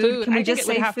we just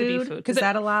say have food? To be food. Is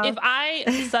that allowed? If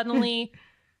I suddenly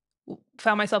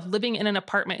found myself living in an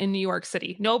apartment in New York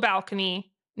City, no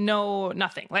balcony, no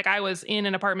nothing. Like I was in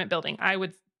an apartment building, I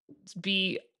would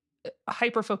be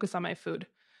hyper focused on my food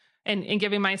and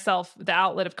giving myself the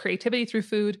outlet of creativity through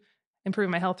food,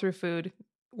 improving my health through food,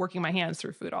 working my hands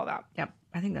through food, all that. Yep,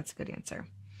 I think that's a good answer.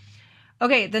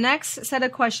 Okay, the next set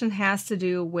of questions has to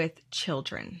do with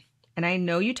children. And I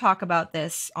know you talk about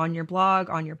this on your blog,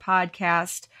 on your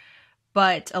podcast,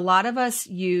 but a lot of us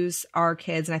use our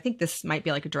kids, and I think this might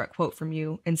be like a direct quote from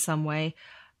you in some way,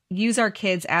 use our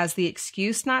kids as the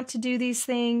excuse not to do these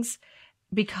things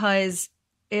because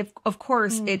of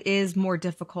course it is more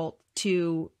difficult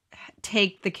to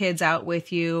take the kids out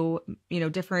with you, you know,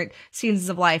 different seasons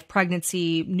of life,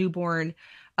 pregnancy, newborn.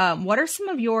 What are some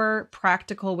of your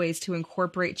practical ways to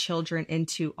incorporate children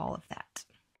into all of that?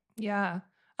 Yeah.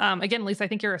 Again, Lisa, I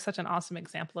think you're such an awesome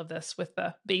example of this with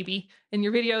the baby in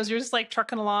your videos. You're just like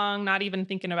trucking along, not even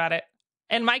thinking about it.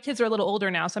 And my kids are a little older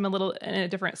now, so I'm a little in a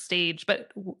different stage.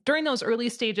 But during those early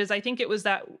stages, I think it was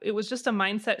just a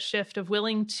mindset shift of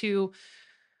willing to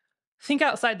think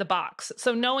outside the box.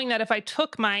 So knowing that if I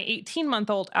took my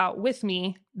 18-month-old out with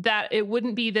me, that it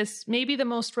wouldn't be this maybe the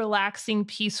most relaxing,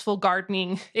 peaceful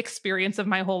gardening experience of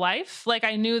my whole life. Like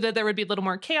I knew that there would be a little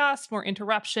more chaos, more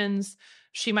interruptions.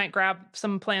 She might grab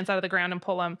some plants out of the ground and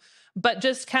pull them, but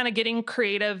just kind of getting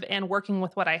creative and working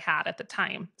with what I had at the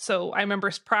time. So I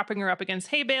remember propping her up against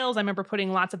hay bales. I remember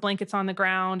putting lots of blankets on the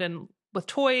ground and with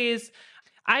toys.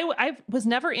 I was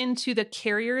never into the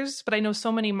carriers, but I know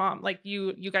so many like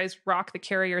you guys rock the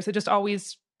carriers. It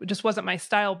just wasn't my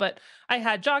style, but I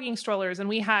had jogging strollers and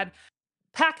we had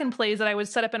pack and plays that I would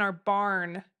set up in our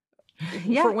barn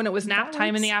for when it was nap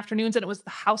time in the afternoons and the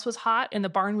house was hot and the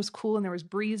barn was cool and there was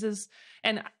breezes.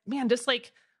 And man, just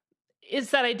like,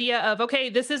 it's that idea of, okay,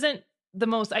 this isn't the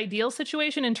most ideal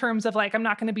situation in terms of like, I'm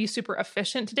not going to be super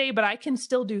efficient today, but I can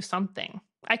still do something.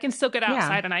 I can still get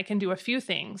outside and I can do a few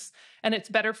things and it's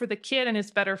better for the kid and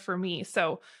it's better for me.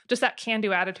 So just that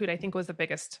can-do attitude, I think was the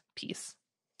biggest piece.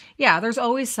 Yeah, there's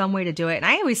always some way to do it. And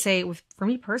I always say for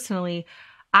me personally,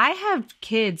 I have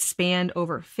kids spanned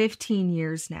over 15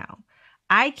 years now.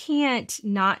 I can't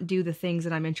not do the things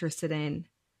that I'm interested in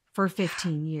for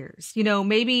 15 years. You know,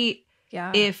 maybe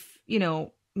if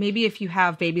you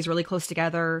have babies really close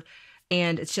together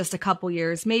and it's just a couple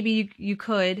years, maybe you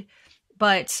could.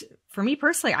 But for me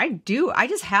personally, I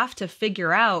just have to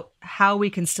figure out how we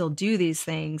can still do these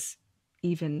things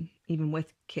even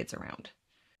with kids around.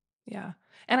 Yeah.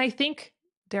 And I think,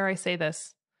 dare I say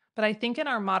this, but I think in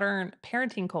our modern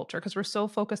parenting culture, because we're so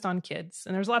focused on kids,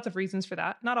 and there's lots of reasons for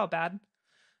that, not all bad,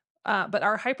 but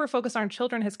our hyper focus on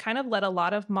children has kind of led a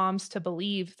lot of moms to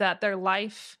believe that their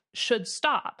life should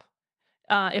stop.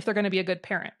 if they're going to be a good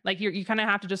parent. Like you kind of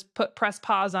have to just press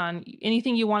pause on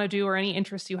anything you want to do or any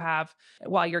interests you have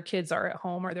while your kids are at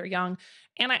home or they're young.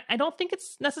 And I don't think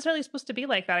it's necessarily supposed to be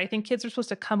like that. I think kids are supposed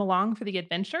to come along for the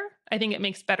adventure. I think it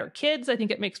makes better kids. I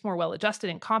think it makes more well-adjusted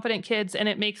and confident kids. And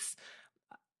it makes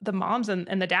the moms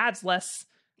and the dads less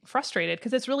frustrated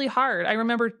because it's really hard. I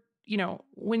remember,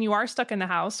 when you are stuck in the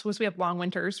house, we have long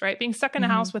winters, right? Being stuck in a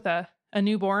house with a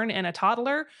newborn and a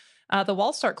toddler, the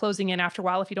walls start closing in after a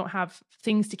while if you don't have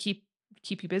things to keep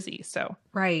you busy. So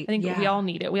right. I think we all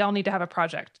need it. We all need to have a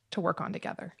project to work on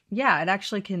together. Yeah, it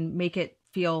actually can make it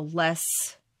feel less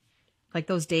like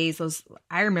those days,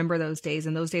 I remember those days,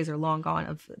 and those days are long gone,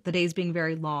 of the days being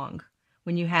very long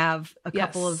when you have a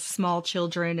couple of small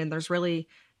children and there's really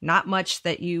not much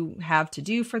that you have to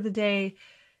do for the day.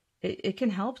 It can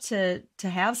help to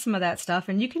have some of that stuff,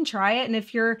 and you can try it. And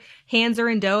if your hands are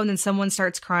in dough and then someone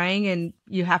starts crying and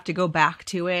you have to go back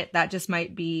to it, that just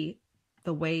might be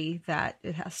the way that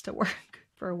it has to work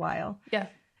for a while. Yeah.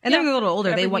 And then they're a little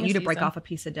older, they want you to break off a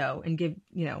piece of dough and give,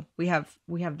 we have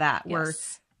that where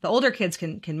the older kids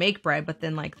can make bread, but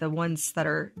then like the ones that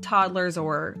are toddlers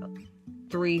or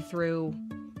 3 through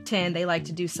 10, they like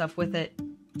to do stuff with it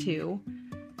too.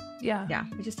 Yeah. Yeah.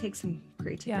 It just takes some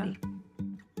creativity. Yeah.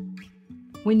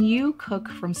 When you cook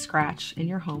from scratch in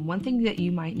your home, one thing that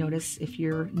you might notice if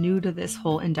you're new to this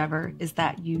whole endeavor is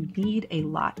that you need a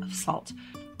lot of salt.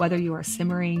 Whether you are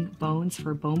simmering bones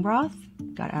for bone broth,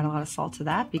 got to add a lot of salt to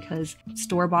that because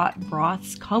store-bought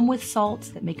broths come with salt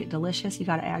that make it delicious. You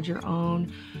got to add your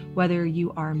own. Whether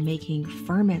you are making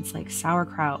ferments like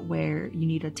sauerkraut, where you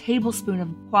need a tablespoon of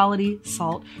quality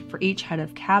salt for each head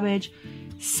of cabbage.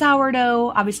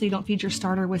 Sourdough, obviously you don't feed your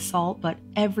starter with salt, but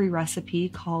every recipe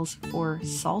calls for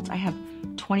salt. I have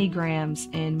 20 grams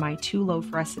in my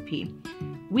 2-loaf recipe.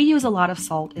 We use a lot of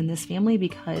salt in this family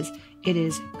because it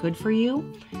is good for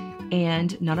you,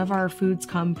 and none of our foods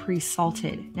come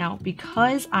pre-salted. Now,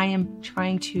 because I am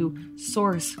trying to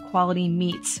source quality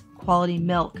meats, quality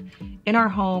milk in our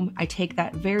home, I take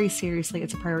that very seriously.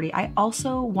 It's a priority. I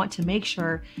also want to make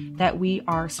sure that we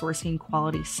are sourcing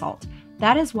quality salt.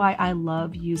 That is why I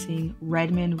love using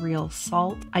Redmond Real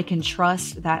Salt. I can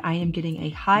trust that I am getting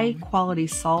a high quality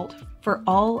salt for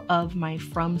all of my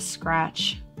from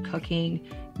scratch cooking,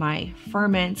 my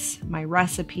ferments, my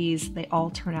recipes. They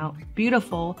all turn out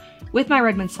beautiful with my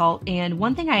Redmond salt. And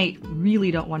one thing I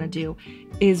really don't want to do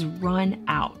is run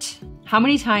out. How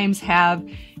many times have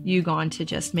you gone to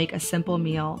just make a simple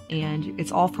meal and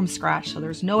it's all from scratch, so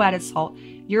there's no added salt?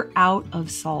 You're out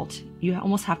of salt. You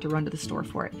almost have to run to the store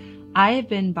for it. I have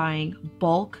been buying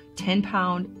bulk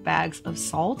 10-pound bags of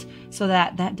salt so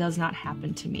that that does not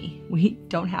happen to me. We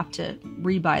don't have to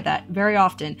rebuy that very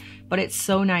often, but it's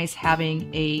so nice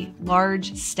having a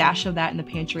large stash of that in the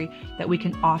pantry that we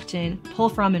can often pull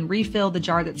from and refill the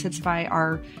jar that sits by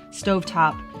our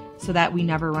stovetop so that we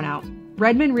never run out.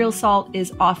 Redmond Real Salt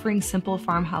is offering Simple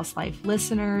Farmhouse Life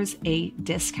listeners a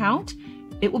discount.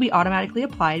 It will be automatically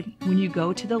applied when you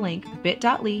go to the link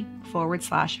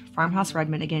bit.ly/Farmhouse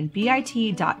Redmond. Again,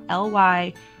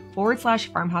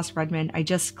 bit.ly/Farmhouse Redmond. I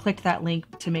just clicked that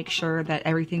link to make sure that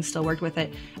everything still worked with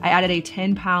it. I added a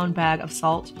 10-pound bag of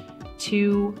salt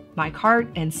to my cart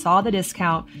and saw the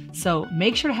discount. So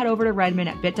make sure to head over to Redmond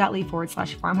at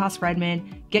bit.ly/Farmhouse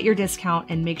Redmond. Get your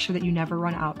discount and make sure that you never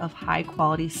run out of high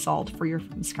quality salt for your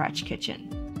from scratch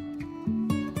kitchen.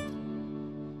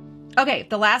 Okay,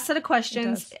 the last set of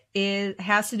questions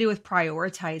has to do with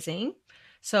prioritizing.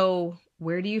 So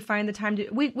where do you find the time to,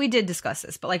 we did discuss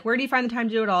this, but like, where do you find the time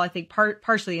to do it all? I think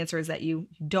partially the answer is that you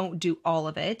don't do all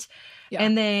of it. Yeah.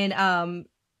 And then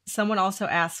someone also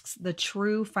asks the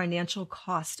true financial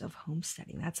cost of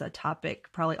homesteading. That's a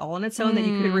topic probably all on its own that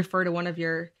you could refer to one of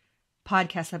your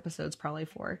podcast episodes probably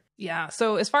for. Yeah.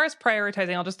 So as far as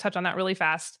prioritizing, I'll just touch on that really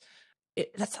fast.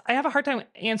 I have a hard time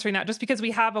answering that just because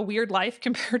we have a weird life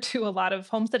compared to a lot of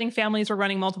homesteading families. We're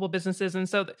running multiple businesses. And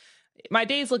so my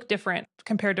days look different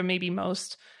compared to maybe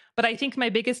most. But I think my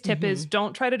biggest tip is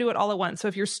don't try to do it all at once. So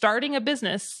if you're starting a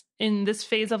business in this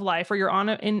phase of life or you're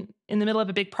in the middle of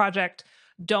a big project,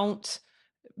 don't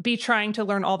be trying to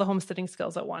learn all the homesteading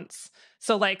skills at once.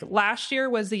 So like last year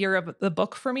was the year of the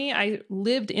book for me. I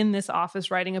lived in this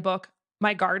office writing a book.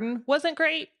 My garden wasn't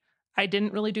great. I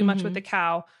didn't really do much with the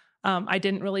cow. I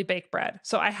didn't really bake bread.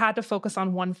 So I had to focus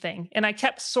on one thing. And I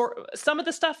kept some of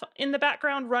the stuff in the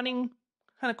background running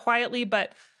kind of quietly,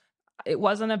 but it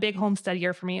wasn't a big homestead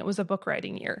year for me. It was a book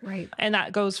writing year. Right. And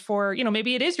that goes for,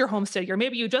 maybe it is your homestead year.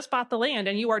 Maybe you just bought the land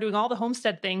and you are doing all the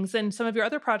homestead things, and some of your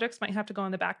other projects might have to go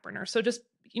on the back burner. So just,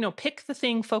 pick the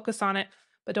thing, focus on it,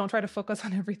 but don't try to focus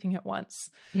on everything at once.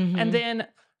 And then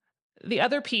the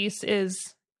other piece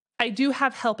is, I do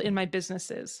have help in my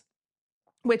businesses,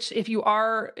 which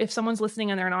if someone's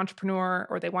listening and they're an entrepreneur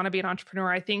or they want to be an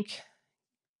entrepreneur, I think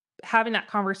having that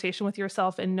conversation with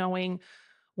yourself and knowing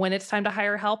when it's time to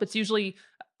hire help, it's usually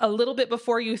a little bit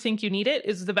before you think you need it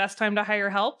is the best time to hire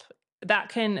help. That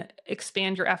can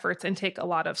expand your efforts and take a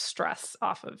lot of stress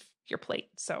off of your plate.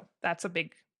 So that's a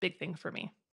big, big thing for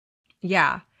me.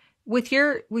 Yeah. With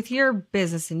your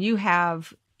business, and you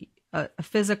have a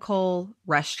physical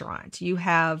restaurant, you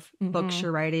have books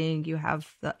you're writing, you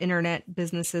have the internet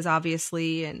businesses,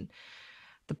 obviously, and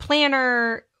the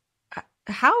planner.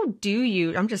 How do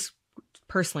you, I'm just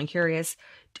personally curious,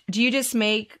 do you just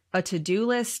make a to-do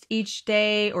list each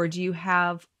day, or do you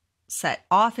have set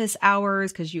office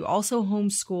hours? Because you also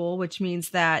homeschool, which means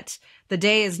that the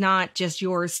day is not just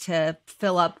yours to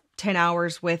fill up 10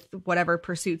 hours with whatever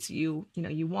pursuits you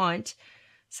want.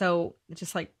 So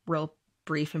just like real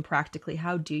brief and practically,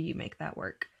 how do you make that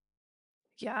work?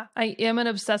 Yeah, I am an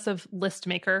obsessive list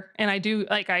maker, and I do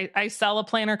I sell a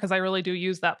planner because I really do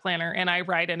use that planner, and I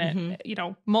write in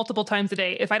it, multiple times a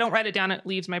day. If I don't write it down, it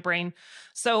leaves my brain.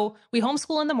 So we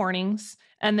homeschool in the mornings,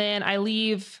 and then I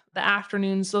leave the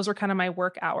afternoons. Those are kind of my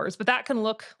work hours, but that can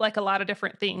look like a lot of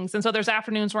different things. And so there's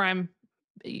afternoons where I'm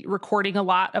recording a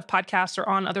lot of podcasts or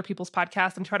on other people's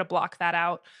podcasts and try to block that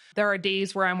out. There are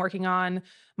days where I'm working on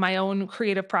my own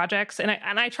creative projects, and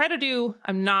I try to do,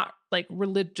 I'm not like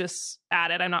religious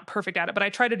at it, I'm not perfect at it, but I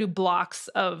try to do blocks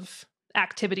of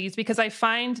activities because I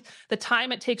find the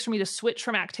time it takes for me to switch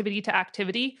from activity to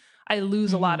activity, I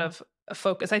lose a lot of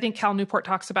focus. I think Cal Newport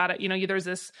talks about it. There's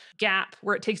this gap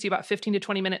where it takes you about 15 to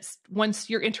 20 minutes once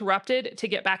you're interrupted to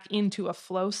get back into a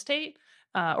flow state.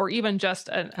 Or even just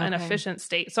an efficient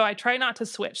state. So I try not to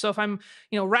switch. So if I'm,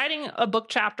 writing a book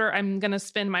chapter, I'm going to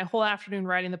spend my whole afternoon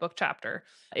writing the book chapter.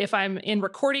 If I'm in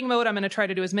recording mode, I'm going to try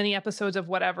to do as many episodes of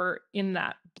whatever in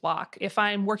that block. If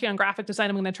I'm working on graphic design,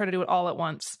 I'm going to try to do it all at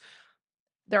once.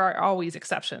 There are always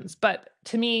exceptions, but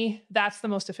to me, that's the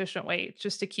most efficient way,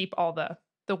 just to keep all the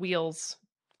wheels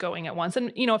going at once.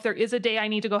 And, if there is a day I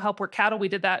need to go help work cattle, we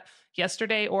did that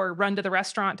yesterday, or run to the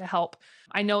restaurant to help.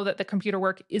 I know that the computer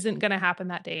work isn't going to happen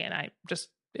that day, and I just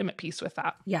am at peace with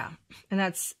that. Yeah. And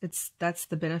that's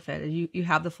the benefit. You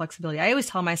have the flexibility. I always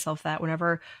tell myself that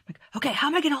whenever I'm like, okay, how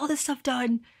am I getting all this stuff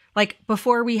done? Like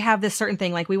before we have this certain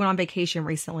thing, like we went on vacation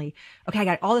recently. Okay, I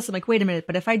got all this. I'm like, wait a minute,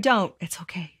 but if I don't, it's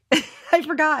okay. I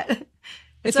forgot.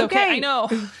 It's okay. I know.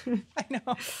 I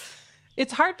know.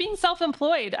 It's hard being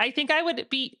self-employed. I think I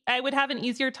would have an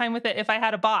easier time with it if I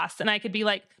had a boss and I could be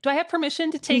like, do I have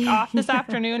permission to take off this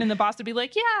afternoon? And the boss would be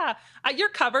like, yeah, you're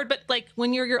covered. But like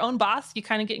when you're your own boss, you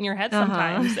kind of get in your head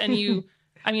sometimes. And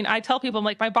I tell people, I'm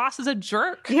like, my boss is a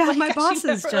jerk. Yeah, like, my boss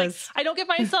is just... Like, I don't give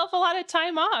myself a lot of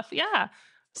time off. Yeah.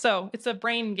 So it's a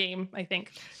brain game, I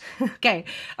think. Okay.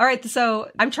 All right.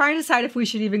 So I'm trying to decide if we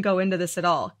should even go into this at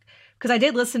all, because I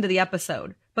did listen to the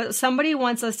episode. But somebody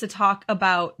wants us to talk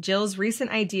about Jill's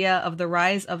recent idea of the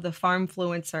rise of the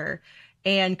farmfluencer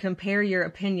and compare your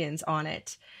opinions on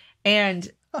it.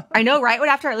 And I know right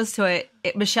after I listened to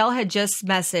it, Michelle had just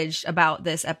messaged about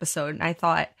this episode. And I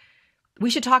thought we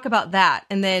should talk about that.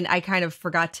 And then I kind of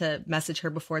forgot to message her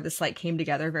before this came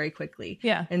together very quickly.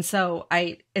 Yeah. And so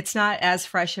it's not as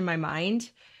fresh in my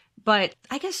mind. But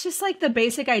I guess just the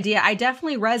basic idea, I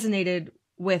definitely resonated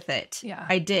with it. Yeah.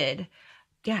 I did.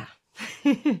 Yeah.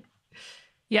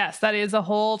 Yes, that is a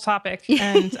whole topic.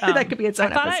 And that could be its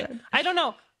own episode. I don't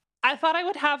know. I thought I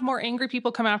would have more angry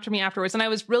people come after me afterwards. And I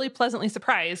was really pleasantly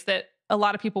surprised that a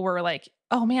lot of people were like,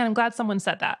 oh man, I'm glad someone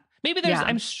said that. Maybe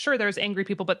I'm sure there's angry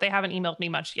people, but they haven't emailed me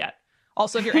much yet.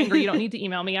 Also, if you're angry, you don't need to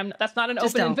email me. That's not an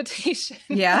open invitation.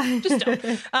 Yeah. Just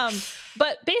don't.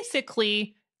 But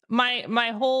basically,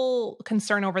 my whole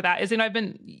concern over that is,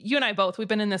 you and I both, we've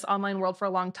been in this online world for a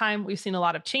long time. We've seen a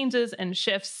lot of changes and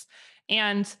shifts.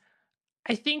 And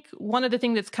I think one of the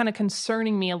things that's kind of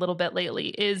concerning me a little bit lately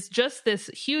is just this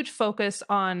huge focus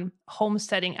on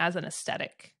homesteading as an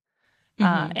aesthetic.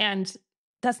 And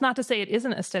that's not to say it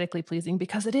isn't aesthetically pleasing,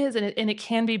 because it is, and it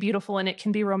can be beautiful, and it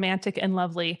can be romantic and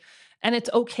lovely. And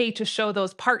it's okay to show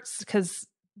those parts because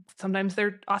sometimes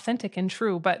they're authentic and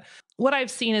true. But what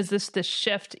I've seen is this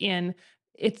shift in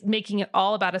it's making it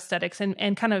all about aesthetics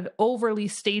and kind of overly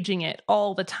staging it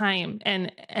all the time.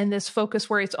 And this focus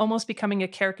where it's almost becoming a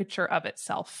caricature of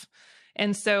itself.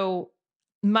 And so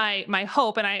my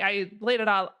hope, and I laid it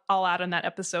all out in that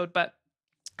episode, but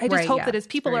I just hope that as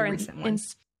people are it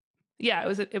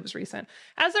was recent.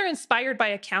 As they're inspired by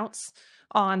accounts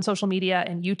on social media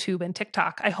and YouTube and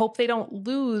TikTok, I hope they don't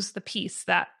lose the piece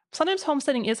that sometimes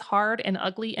homesteading is hard and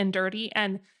ugly and dirty.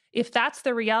 And if that's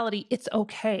the reality, it's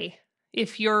okay.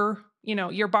 If you're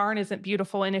your barn isn't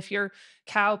beautiful, and if your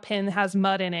cow pen has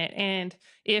mud in it, and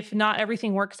if not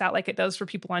everything works out like it does for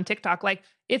people on TikTok, like,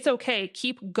 it's okay.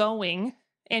 Keep going.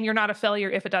 And you're not a failure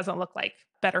if it doesn't look like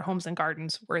Better Homes and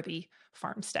Gardens worthy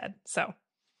farmstead. So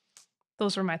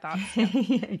those were my thoughts.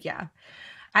 Yeah.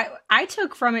 I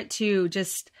took from it too,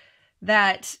 just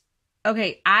that,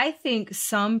 okay, I think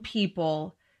some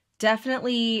people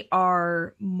definitely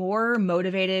are more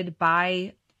motivated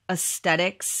by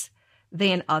aesthetics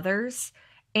than others.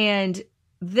 And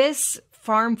this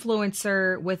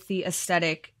farmfluencer with the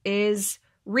aesthetic is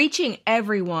reaching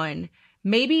everyone.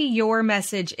 Maybe your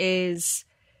message is,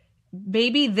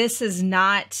 maybe this is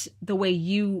not the way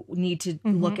you need to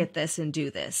look at this and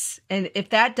do this. And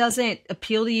if that doesn't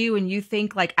appeal to you and you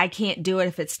think like, I can't do it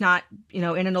if it's not, in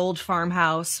an old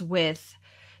farmhouse with,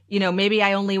 maybe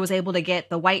I only was able to get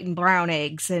the white and brown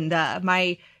eggs and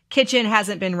my kitchen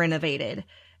hasn't been renovated.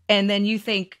 And then you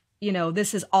think,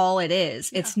 this is all it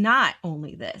is. Yeah. It's not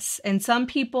only this. And some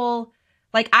people,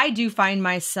 like, I do find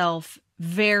myself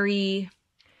very...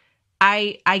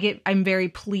 I'm very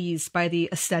pleased by the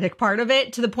aesthetic part of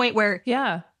it, to the point where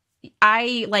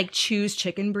I like choose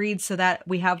chicken breeds so that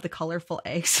we have the colorful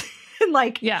eggs.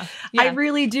 Like, I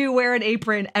really do wear an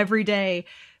apron every day,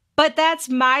 but that's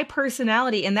my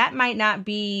personality. And that might not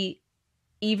be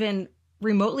even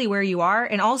remotely where you are.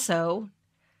 And also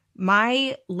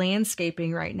my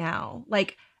landscaping right now,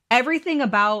 like, everything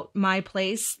about my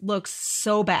place looks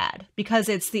so bad because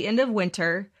it's the end of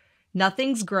winter.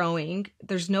 Nothing's growing.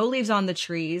 There's no leaves on the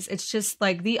trees. It's just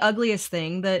like the ugliest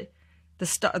thing. The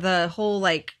whole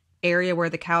like area where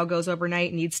the cow goes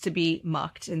overnight needs to be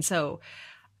mucked. And so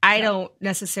I don't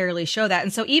necessarily show that.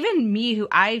 And so even me, who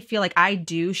I feel like I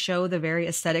do show the very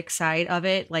aesthetic side of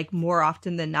it, like more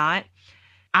often than not,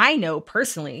 I know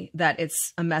personally that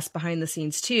it's a mess behind the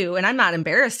scenes too. And I'm not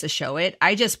embarrassed to show it.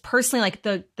 I just personally like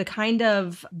the kind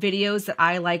of videos that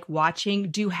I like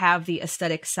watching do have the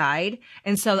aesthetic side.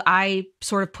 And so I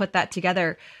sort of put that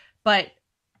together. But,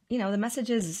 the message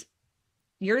is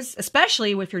yours,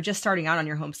 especially if you're just starting out on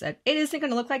your homestead, it isn't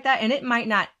going to look like that. And it might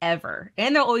not ever.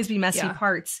 And there'll always be messy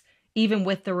parts, even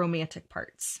with the romantic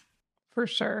parts. For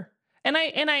sure. And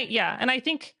I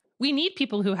think we need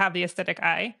people who have the aesthetic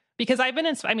eye. Because I've been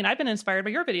inspired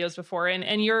by your videos before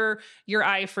and your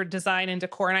eye for design and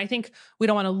decor. And I think we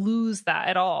don't want to lose that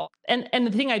at all. And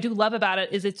the thing I do love about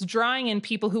it is it's drawing in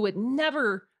people who would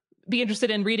never be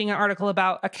interested in reading an article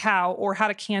about a cow or how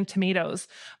to can tomatoes.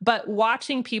 But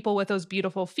watching people with those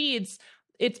beautiful feeds,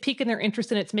 it's piquing their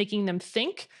interest and it's making them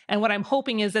think. And what I'm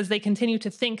hoping is as they continue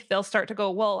to think, they'll start to go,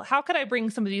 well, how could I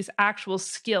bring some of these actual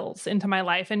skills into my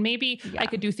life? And maybe I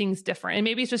could do things different. And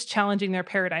maybe it's just challenging their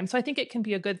paradigm. So I think it can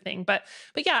be a good thing. But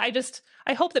yeah,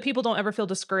 I hope that people don't ever feel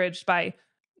discouraged by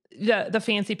the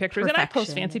fancy pictures. And I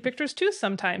post fancy pictures too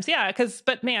sometimes. Yeah.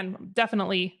 But man,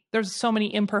 definitely there's so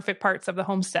many imperfect parts of the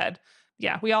homestead.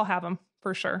 Yeah. We all have them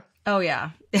for sure. Oh, yeah.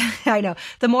 I know.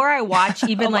 The more I watch,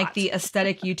 even like the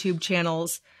aesthetic YouTube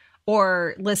channels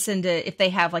or listen to, if they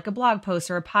have like a blog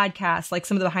post or a podcast, like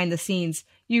some of the behind the scenes,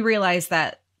 you realize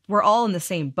that we're all in the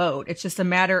same boat. It's just a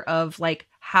matter of like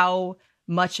how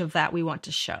much of that we want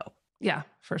to show. Yeah,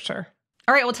 for sure.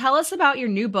 All right. Well, tell us about your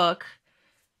new book,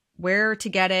 where to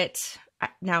get it.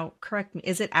 Now, correct me.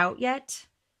 Is it out yet?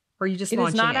 Or you just launching it? It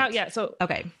is not out yet. So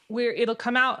it'll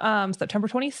come out September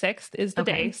 26th is the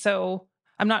day. So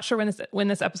I'm not sure when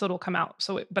this episode will come out.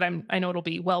 But I know it'll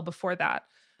be well before that.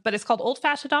 But it's called Old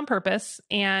Fashioned on Purpose,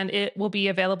 and it will be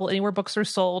available anywhere books are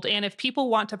sold. And if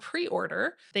people want to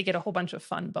pre-order, they get a whole bunch of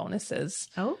fun bonuses.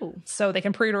 Oh, so they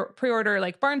can pre-order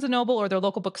like Barnes & Noble or their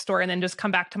local bookstore, and then just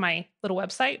come back to my little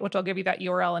website, which I'll give you that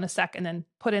URL in a sec, and then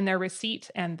put in their receipt,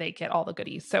 and they get all the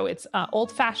goodies. So it's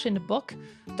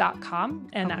oldfashionedbook.com,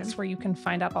 and that's where you can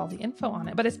find out all the info on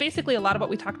it. But it's basically a lot of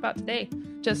what we talked about today,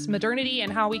 just modernity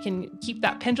and how we can keep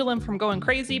that pendulum from going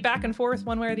crazy back and forth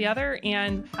one way or the other,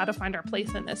 and how to find our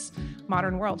place in this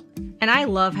modern world. And I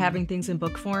love having things in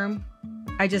book form.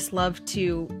 I just love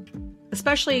to,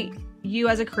 especially you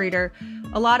as a creator,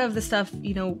 a lot of the stuff,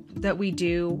 that we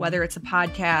do, whether it's a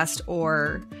podcast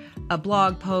or a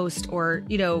blog post or,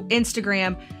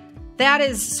 Instagram, that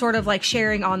is sort of like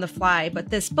sharing on the fly. But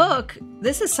this book,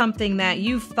 this is something that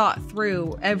you've thought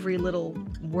through every little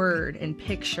word and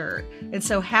picture. And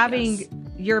so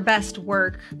having your best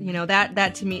work,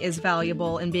 that to me is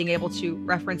valuable, and being able to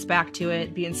reference back to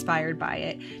it, be inspired by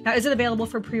it. Now, is it available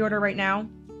for pre-order right now?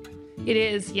 It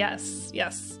is. Yes.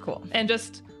 Cool. And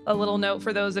just a little note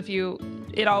for those of you,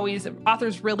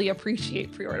 authors really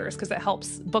appreciate pre-orders because it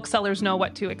helps booksellers know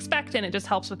what to expect, and it just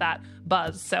helps with that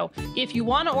buzz. So if you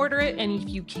want to order it, and if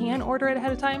you can order it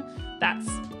ahead of time,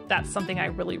 that's something I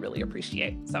really, really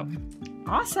appreciate. So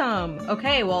awesome.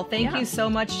 Okay. Well, thank you so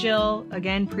much, Jill.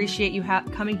 Again, appreciate you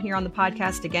coming here on the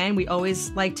podcast again. We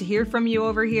always like to hear from you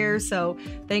over here. So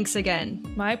thanks again.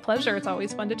 My pleasure. It's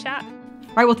always fun to chat.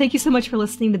 All right. Well, thank you so much for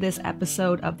listening to this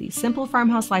episode of the Simple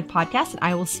Farmhouse Life podcast, and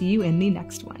I will see you in the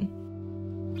next one.